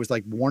 Activision. It was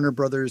like Warner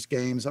Brothers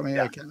games. I mean,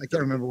 I can't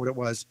remember what it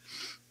was.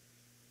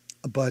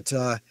 But,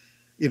 I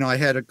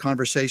had a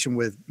conversation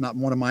with not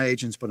one of my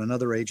agents, but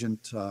another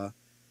agent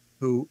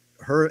who,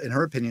 in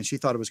her opinion, she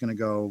thought it was going to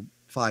go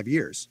 5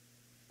 years.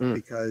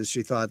 Because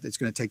she thought it's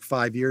going to take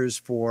 5 years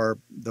for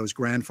those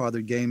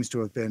grandfathered games to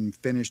have been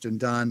finished and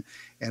done.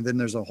 And then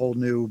there's a whole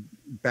new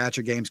batch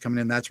of games coming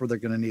in. That's where they're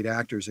going to need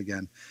actors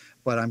again.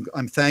 But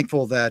I'm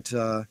thankful that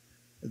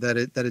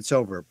it's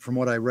over. From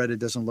what I read, it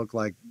doesn't look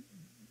like,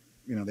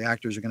 the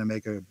actors are going to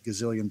make a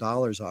gazillion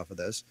dollars off of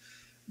this.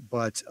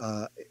 But,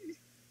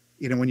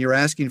 when you're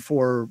asking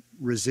for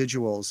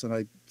residuals, and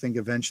I think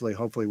eventually,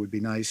 hopefully it would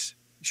be nice.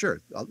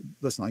 Sure.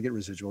 Listen, I get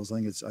residuals. I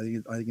think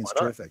it's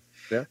terrific.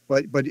 Yeah.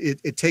 But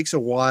it takes a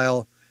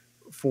while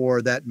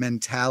for that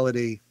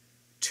mentality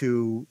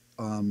to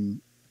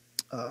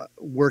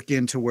work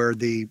into where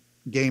the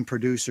game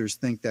producers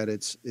think that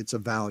it's a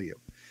value.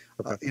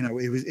 Okay.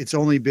 It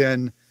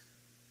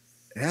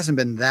hasn't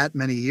been that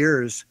many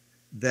years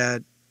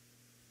that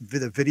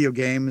the video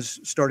games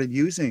started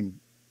using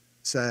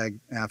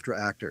SAG-AFTRA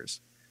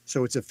actors.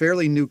 So it's a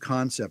fairly new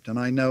concept. And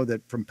I know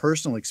that from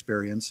personal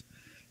experience,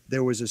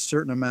 there was a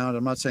certain amount,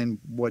 I'm not saying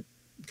what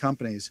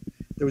companies,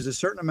 there was a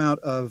certain amount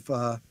of,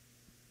 I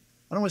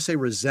don't want to say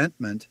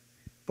resentment,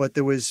 but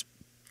there was,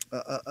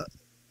 a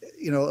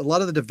lot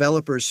of the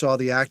developers saw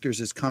the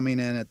actors as coming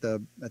in at the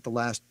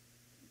last,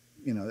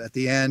 at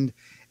the end,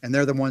 and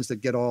they're the ones that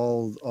get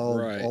all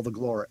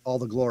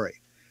the glory,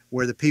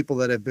 where the people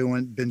that have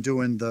been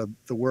doing the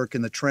work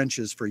in the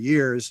trenches for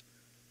years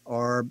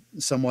are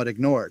somewhat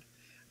ignored.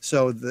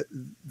 So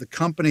the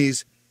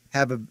companies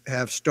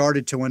have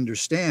started to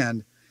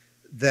understand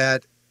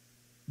that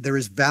there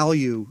is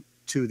value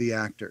to the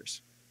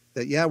actors,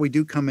 that we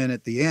do come in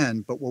at the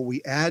end, but what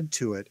we add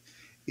to it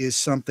is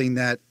something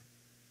that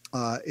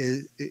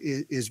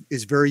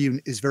is very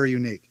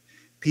unique.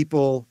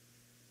 People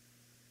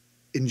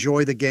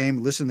enjoy the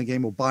game, listen to the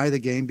game, will buy the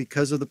game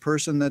because of the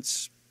person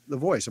that's the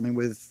voice. I mean,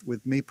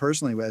 with me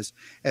personally,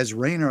 as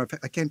Raynor,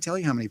 I can't tell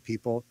you how many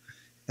people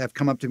have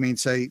come up to me and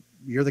say,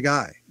 "You're the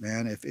guy,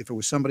 man. If it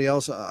was somebody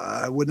else,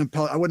 I wouldn't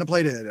have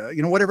played it.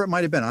 You know, whatever it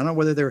might have been. I don't know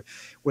whether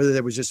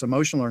there was just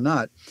emotional or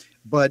not,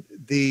 but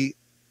the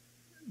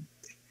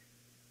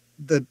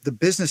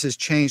business has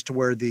changed to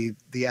where the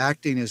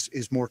acting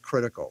is more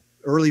critical.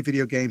 Early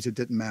video games, it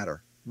didn't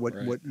matter what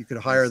you could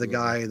hire. Absolutely. The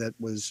guy that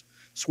was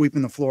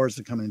sweeping the floors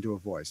to come into a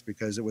voice,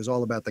 because it was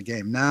all about the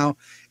game. Now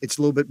it's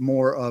a little bit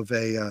more of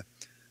a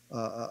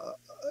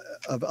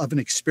of an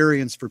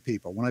experience for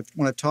people.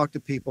 When I've talked to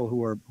people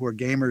who are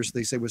gamers,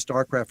 they say with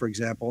StarCraft, for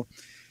example,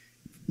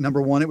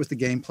 number one, it was the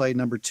gameplay.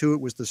 Number two,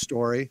 it was the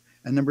story,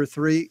 and number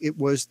three, it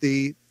was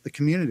the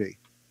community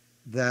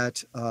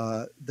that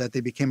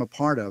they became a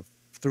part of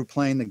through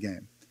playing the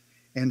game.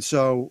 And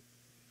so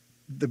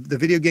the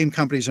video game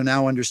companies are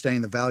now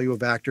understanding the value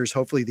of actors.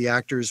 Hopefully the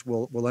actors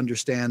will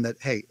understand that,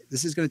 hey,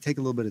 this is going to take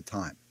a little bit of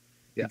time.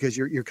 Yeah. Because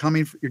you're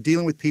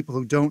dealing with people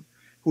who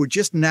are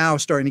just now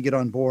starting to get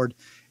on board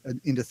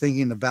into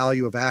thinking the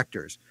value of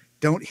actors.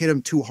 Don't hit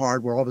them too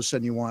hard where all of a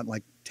sudden you want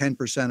like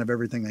 10% of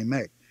everything they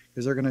make,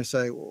 because they're going to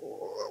say,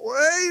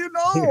 wait,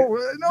 no.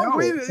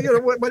 Wait,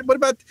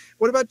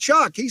 what about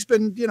Chuck? He's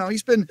been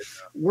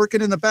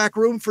working in the back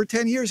room for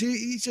 10 years.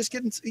 He just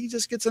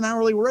gets an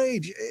hourly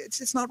wage.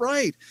 It's not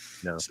right.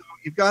 No. So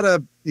you've got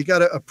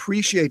to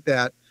appreciate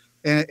that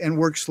and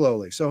work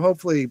slowly. So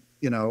hopefully,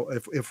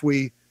 if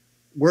we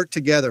work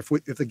together,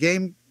 if the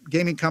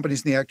gaming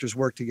companies and the actors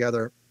work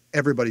together,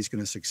 everybody's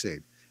going to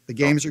succeed. The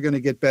games are going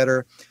to get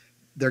better.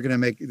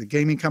 The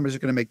gaming companies are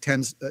going to make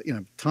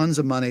tons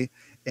of money,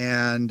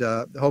 and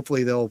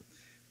hopefully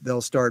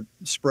they'll start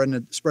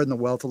spreading the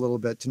wealth a little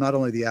bit to not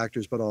only the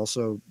actors but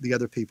also the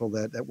other people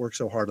that work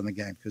so hard on the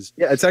game. Because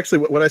it's actually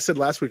what I said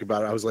last week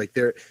about it. I was like,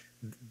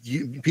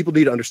 people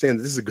need to understand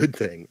that this is a good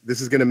thing. This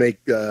is going to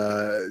make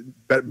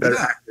better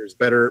actors,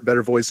 better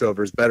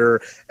voiceovers, better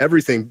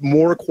everything,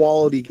 more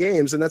quality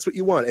games, and that's what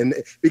you want. And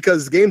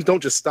because games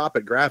don't just stop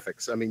at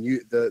graphics. I mean,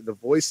 the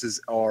voices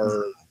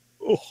are.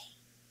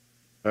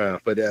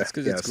 But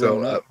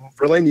so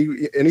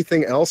Verlaine,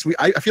 anything else?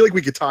 I feel like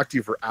we could talk to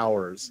you for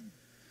hours.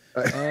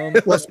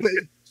 Well,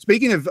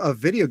 speaking of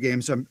video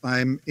games,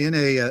 I'm in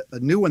a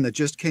new one that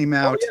just came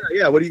out. Oh,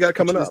 yeah. What do you got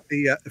coming up?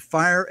 The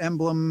Fire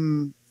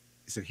Emblem.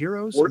 Is it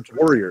Heroes?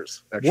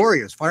 Warriors. Actually.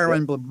 Warriors. Fire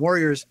Emblem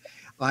Warriors.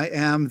 I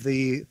am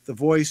the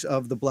voice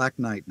of the Black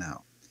Knight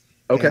now.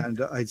 Okay.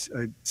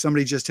 And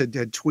somebody just had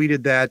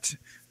tweeted that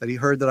he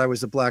heard that I was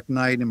the Black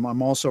Knight, and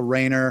I'm also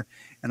Raynor.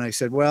 And I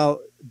said,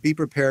 well, be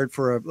prepared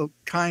for a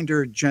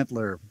kinder,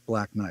 gentler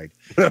Black Knight.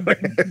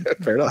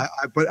 Fair enough.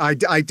 But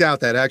I doubt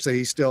that. Actually,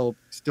 he's still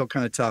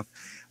kind of tough.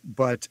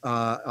 But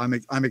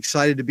I'm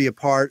excited to be a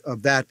part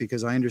of that,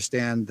 because I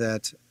understand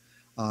that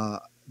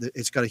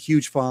it's got a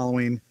huge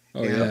following.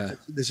 Oh, yeah.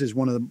 This is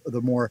one of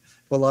the more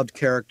beloved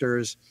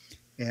characters,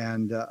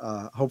 and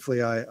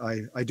hopefully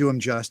I do him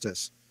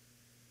justice.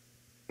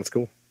 That's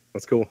cool.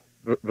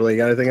 Really,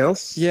 got anything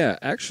else? Yeah,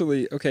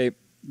 actually, okay.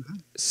 Mm-hmm.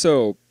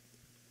 So,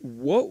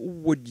 what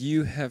would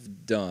you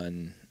have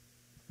done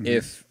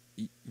if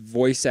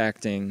voice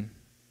acting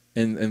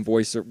and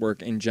voice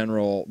work in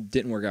general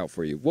didn't work out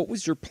for you? What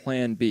was your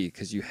plan B?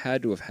 Because you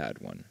had to have had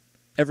one.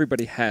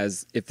 Everybody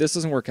has. If this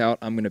doesn't work out,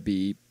 I'm going to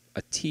be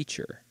a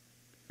teacher,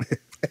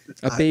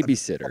 a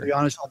babysitter.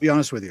 I'll be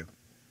honest with you.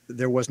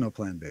 There was no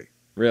plan B.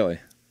 Really?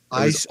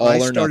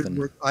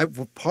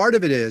 Part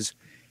of it is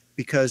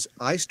because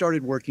I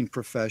started working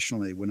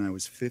professionally when I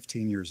was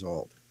 15 years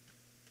old,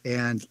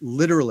 and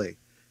literally,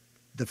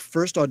 the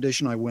first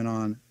audition I went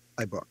on,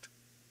 I booked.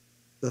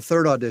 The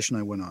third audition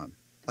I went on,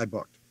 I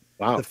booked.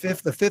 Wow. The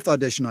fifth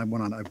audition I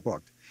went on, I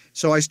booked.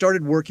 So I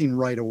started working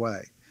right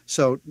away.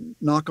 So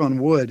knock on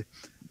wood,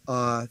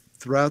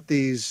 throughout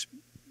these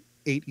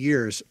 8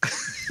 years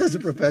as a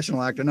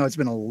professional actor, no, it's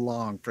been a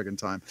long friggin'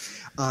 time,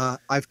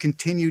 I've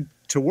continued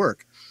to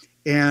work.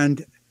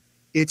 And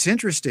it's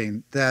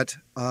interesting that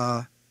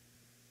I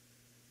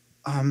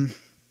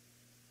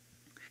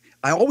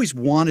always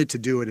wanted to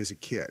do it as a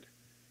kid.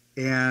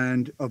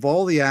 And of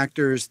all the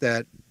actors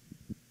that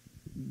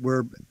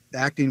were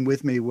acting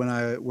with me when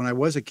I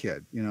was a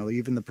kid,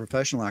 even the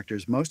professional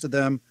actors, most of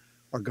them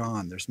are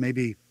gone. There's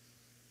maybe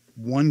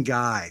one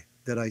guy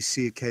that I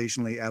see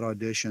occasionally at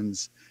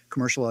auditions,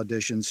 commercial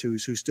auditions,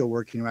 who's still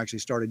working, who actually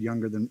started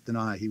younger than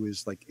I. He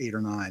was like 8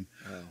 or 9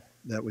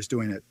 that was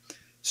doing it.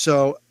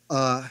 So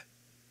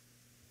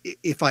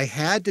if I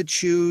had to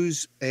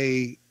choose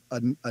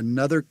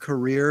another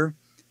career,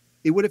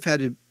 it would have had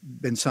to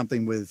been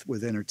something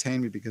with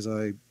entertainment, because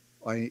I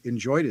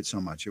enjoyed it so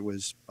much. It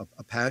was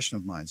a passion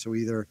of mine. So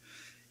either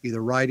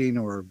writing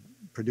or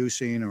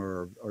producing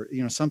or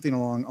something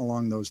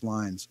along those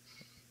lines.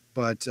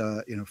 But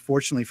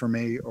fortunately for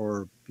me,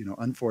 or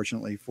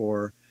unfortunately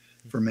for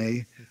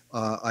me,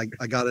 I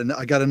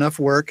got enough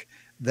work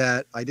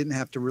that I didn't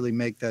have to really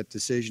make that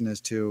decision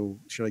as to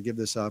should I give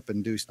this up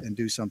and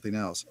do something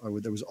else.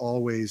 There was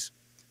always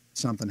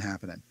something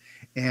happening,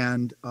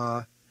 and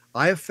I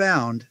have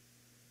found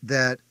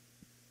that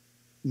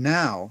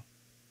now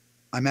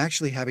I'm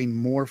actually having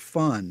more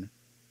fun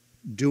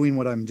doing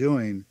what I'm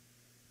doing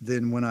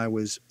than when I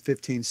was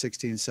 15,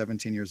 16,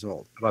 17 years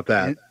old. How about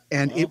that?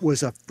 And it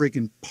was a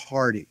freaking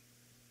party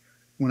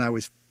when I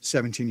was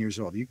 17 years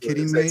old. Are you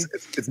kidding me?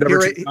 It's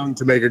never too young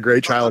to make a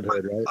great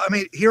childhood, right? I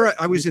mean,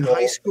 I was in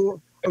high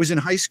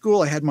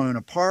school. I had my own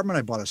apartment.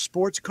 I bought a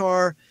sports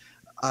car.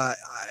 I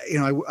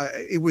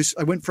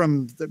went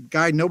from the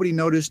guy nobody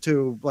noticed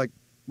to like,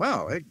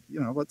 wow, hey,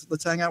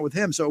 let's hang out with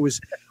him. So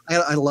I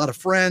had a lot of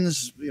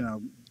friends,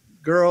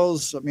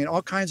 girls. I mean,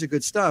 all kinds of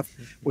good stuff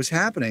was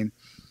happening.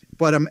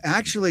 But I'm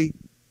actually,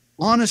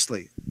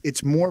 honestly,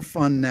 it's more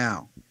fun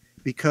now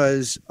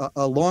because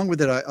along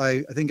with it,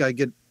 I think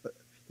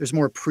there's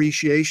more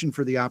appreciation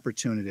for the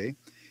opportunity.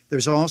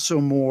 There's also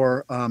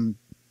more,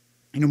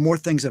 more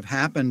things have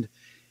happened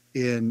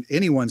in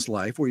anyone's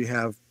life where you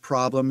have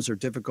problems or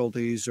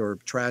difficulties or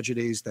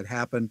tragedies that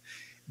happen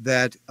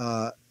that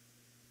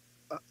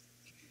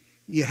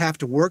you have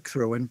to work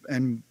through.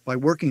 And by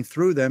working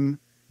through them,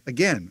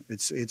 again,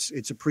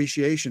 it's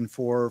appreciation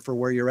for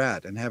where you're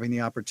at and having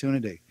the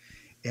opportunity.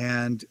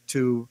 And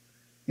to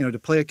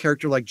play a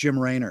character like Jim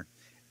Raynor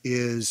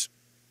is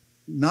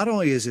not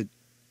only is it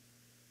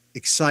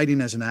exciting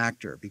as an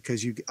actor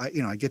because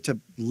I get to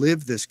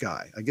live this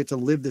guy, I get to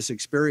live this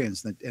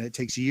experience, and it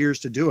takes years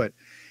to do it.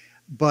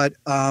 But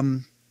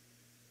I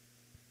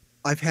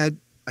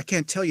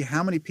can't tell you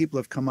how many people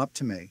have come up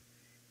to me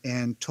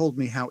and told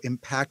me how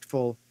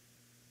impactful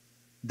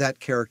that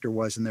character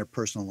was in their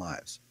personal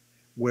lives,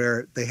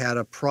 where they had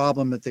a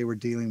problem that they were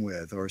dealing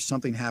with or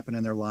something happened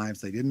in their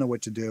lives. They didn't know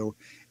what to do.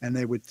 And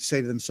they would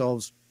say to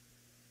themselves,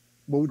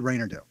 what would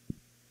Raynor do?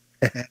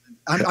 And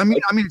I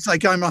mean, it's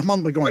like, I'm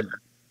humbly going,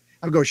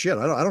 I would go, shit,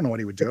 I don't know what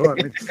he would do. I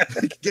mean,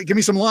 give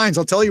me some lines.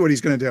 I'll tell you what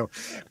he's going to do.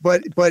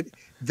 But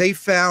they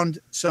found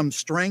some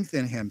strength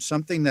in him,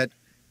 something that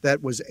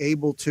was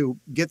able to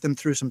get them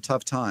through some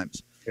tough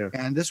times. Yeah.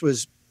 And this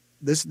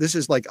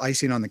is like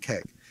icing on the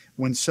cake.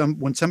 When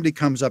somebody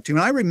comes up to you,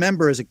 and I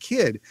remember as a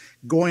kid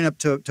going up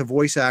to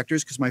voice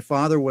actors because my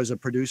father was a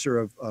producer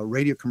of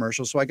radio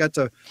commercials, so I got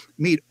to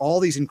meet all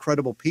these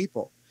incredible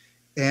people,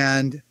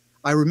 and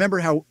I remember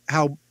how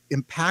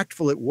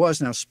impactful it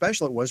was and how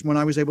special it was when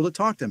I was able to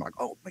talk to them. Like,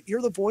 oh,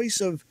 you're the voice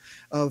of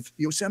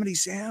Yosemite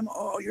Sam.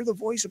 Oh, you're the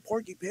voice of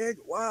Porky Pig.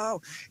 Wow!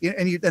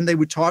 And they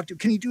would talk to.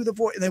 Can you do the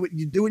voice? And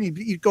you do it. And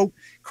you'd go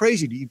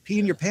crazy. You'd pee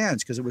in your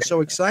pants because it was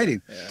so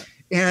exciting. Yeah.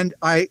 And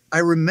I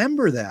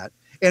remember that.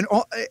 And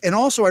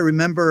also I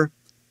remember.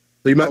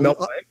 So you met Mel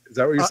Blanc? Is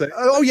that what you're saying?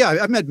 Oh yeah,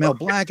 I met Mel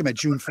Blanc. I met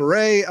June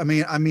Foray. I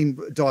mean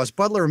Dawes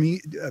Butler. I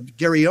mean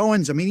Gary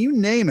Owens. I mean you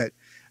name it.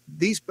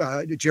 These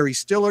Jerry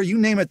Stiller. You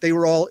name it. They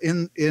were all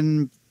in.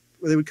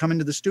 They would come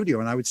into the studio,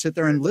 and I would sit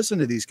there and listen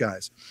to these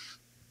guys.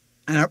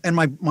 And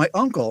my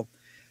uncle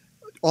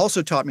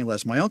also taught me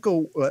lessons. My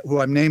uncle, who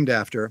I'm named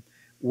after,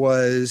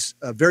 was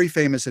very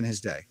famous in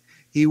his day.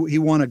 He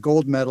won a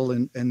gold medal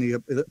in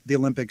the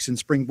Olympics in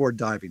springboard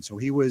diving. So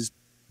he was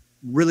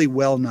really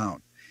well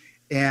known,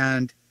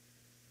 and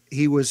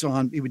he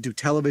would do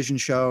television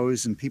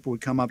shows, and people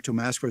would come up to him,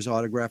 ask for his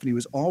autograph, and he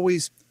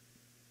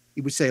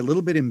would say a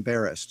little bit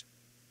embarrassed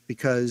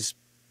because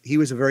he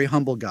was a very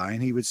humble guy,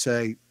 and he would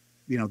say,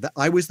 that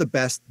I was the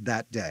best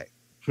that day.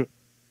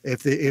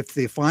 If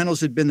the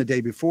finals had been the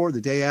day before, the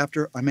day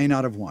after, I may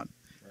not have won,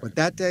 right. But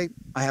that day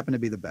I happened to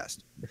be the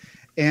best.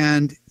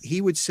 And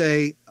he would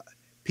say,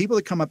 people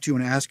that come up to you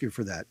and ask you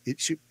for that,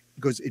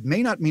 because it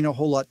may not mean a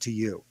whole lot to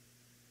you,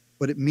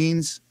 but it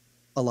means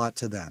a lot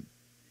to them.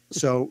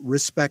 So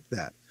respect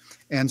that.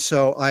 And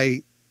so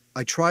I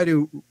try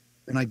to,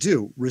 and I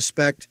do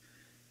respect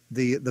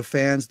the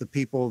fans, the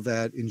people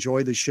that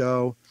enjoy the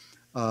show,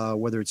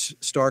 whether it's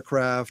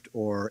StarCraft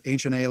or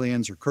Ancient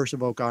Aliens or Curse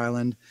of Oak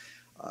Island.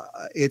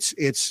 I'm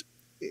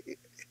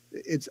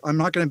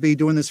not going to be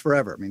doing this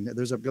forever. I mean,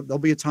 there'll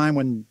be a time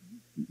when,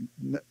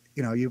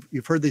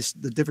 you've heard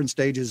the different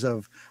stages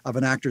of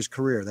an actor's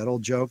career. That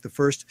old joke. The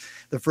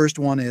first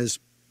one is,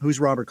 who's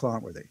Robert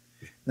Clotworthy?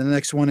 Then the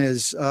next one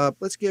is,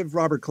 let's give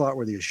Robert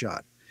Clotworthy a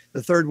shot.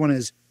 The third one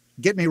is,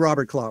 get me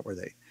Robert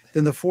Clotworthy.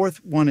 Then the fourth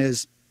one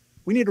is,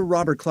 we need a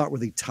Robert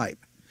Clotworthy type.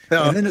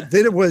 Oh. And then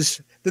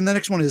the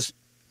next one is,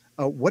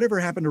 whatever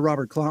happened to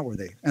Robert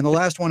Clotworthy? And the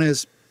last one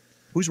is,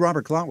 who's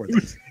Robert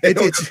Clotworthy?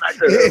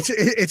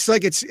 It's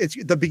like it's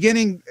the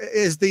beginning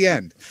is the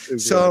end.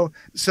 So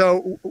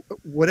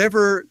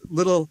whatever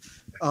little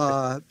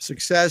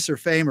success or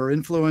fame or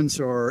influence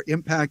or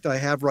impact I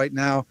have right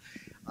now,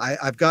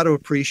 I've got to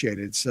appreciate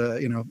it. It's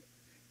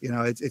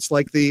it's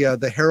like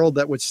the herald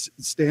that would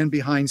stand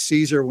behind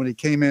Caesar when he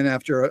came in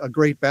after a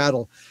great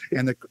battle,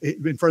 and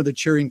in front of the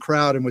cheering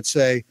crowd, and would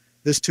say,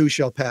 "This too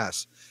shall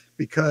pass,"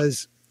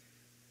 because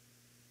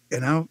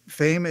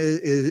fame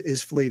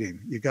is fleeting.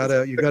 You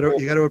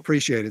gotta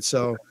appreciate it.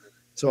 So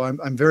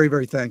I'm very,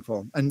 very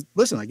thankful. And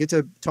listen, I get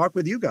to talk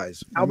with you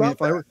guys. How about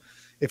that?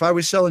 If I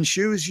was selling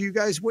shoes, you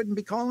guys wouldn't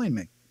be calling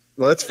me.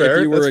 Well, that's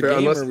fair. you were That's a fair.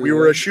 gamer, Unless we we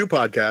were a would. shoe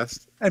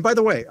podcast. And by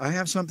the way, I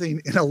have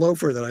something in a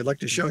loafer that I'd like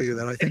to show you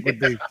that I think would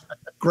be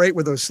great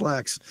with those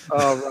slacks.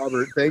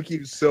 Robert, thank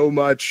you so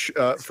much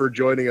for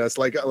joining us.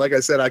 Like I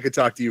said, I could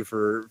talk to you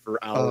for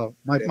hours.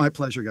 My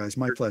pleasure, guys.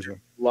 My pleasure.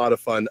 A lot of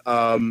fun.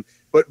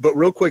 But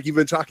real quick, you've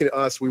been talking to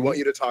us. We want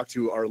you to talk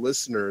to our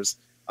listeners.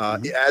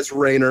 As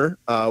Raynor,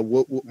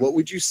 what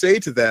would you say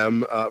to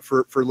them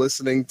for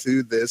listening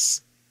to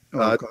this?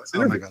 Oh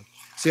my God.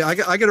 See, I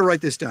got to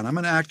write this down. I'm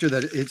an actor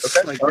that it's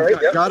Okay. like All right,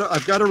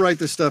 I've got to write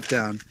this stuff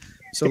down.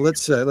 So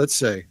let's say,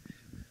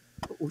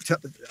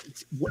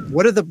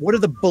 what are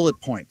the bullet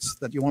points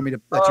that you want me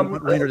to you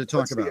want Raynor to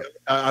talk about?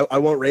 I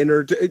want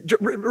Raynor to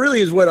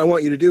really is what I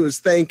want you to do is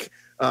thank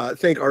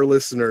our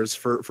listeners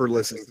for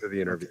listening to the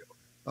interview.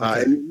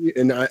 Okay.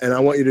 And I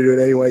want you to do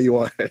it any way you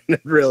want,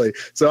 really.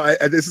 So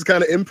this is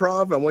kind of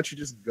improv. I want you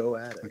to just go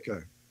at it.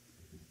 Okay.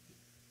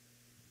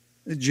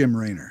 Jim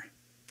Raynor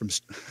from.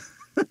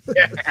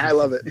 Yeah, I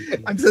love it.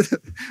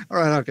 All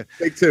right. Okay.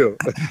 Take two.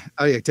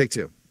 Oh yeah, take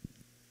two.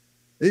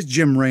 This is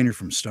Jim Raynor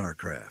from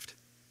StarCraft,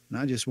 and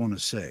I just want to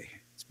say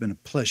it's been a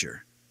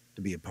pleasure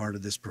to be a part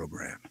of this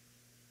program.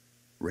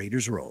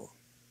 Raiders roll.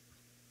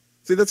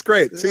 See, that's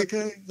great. See,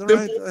 okay. All simple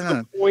right. to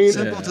the point.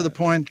 Simple to the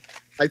point.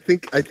 I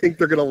think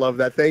they're gonna love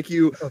that. Thank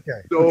you so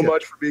Okay.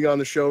 much for being on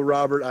the show,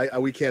 Robert.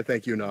 We can't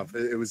thank you enough.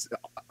 It was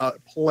a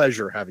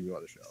pleasure having you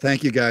on the show.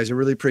 Thank you, guys. I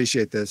really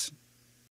appreciate this.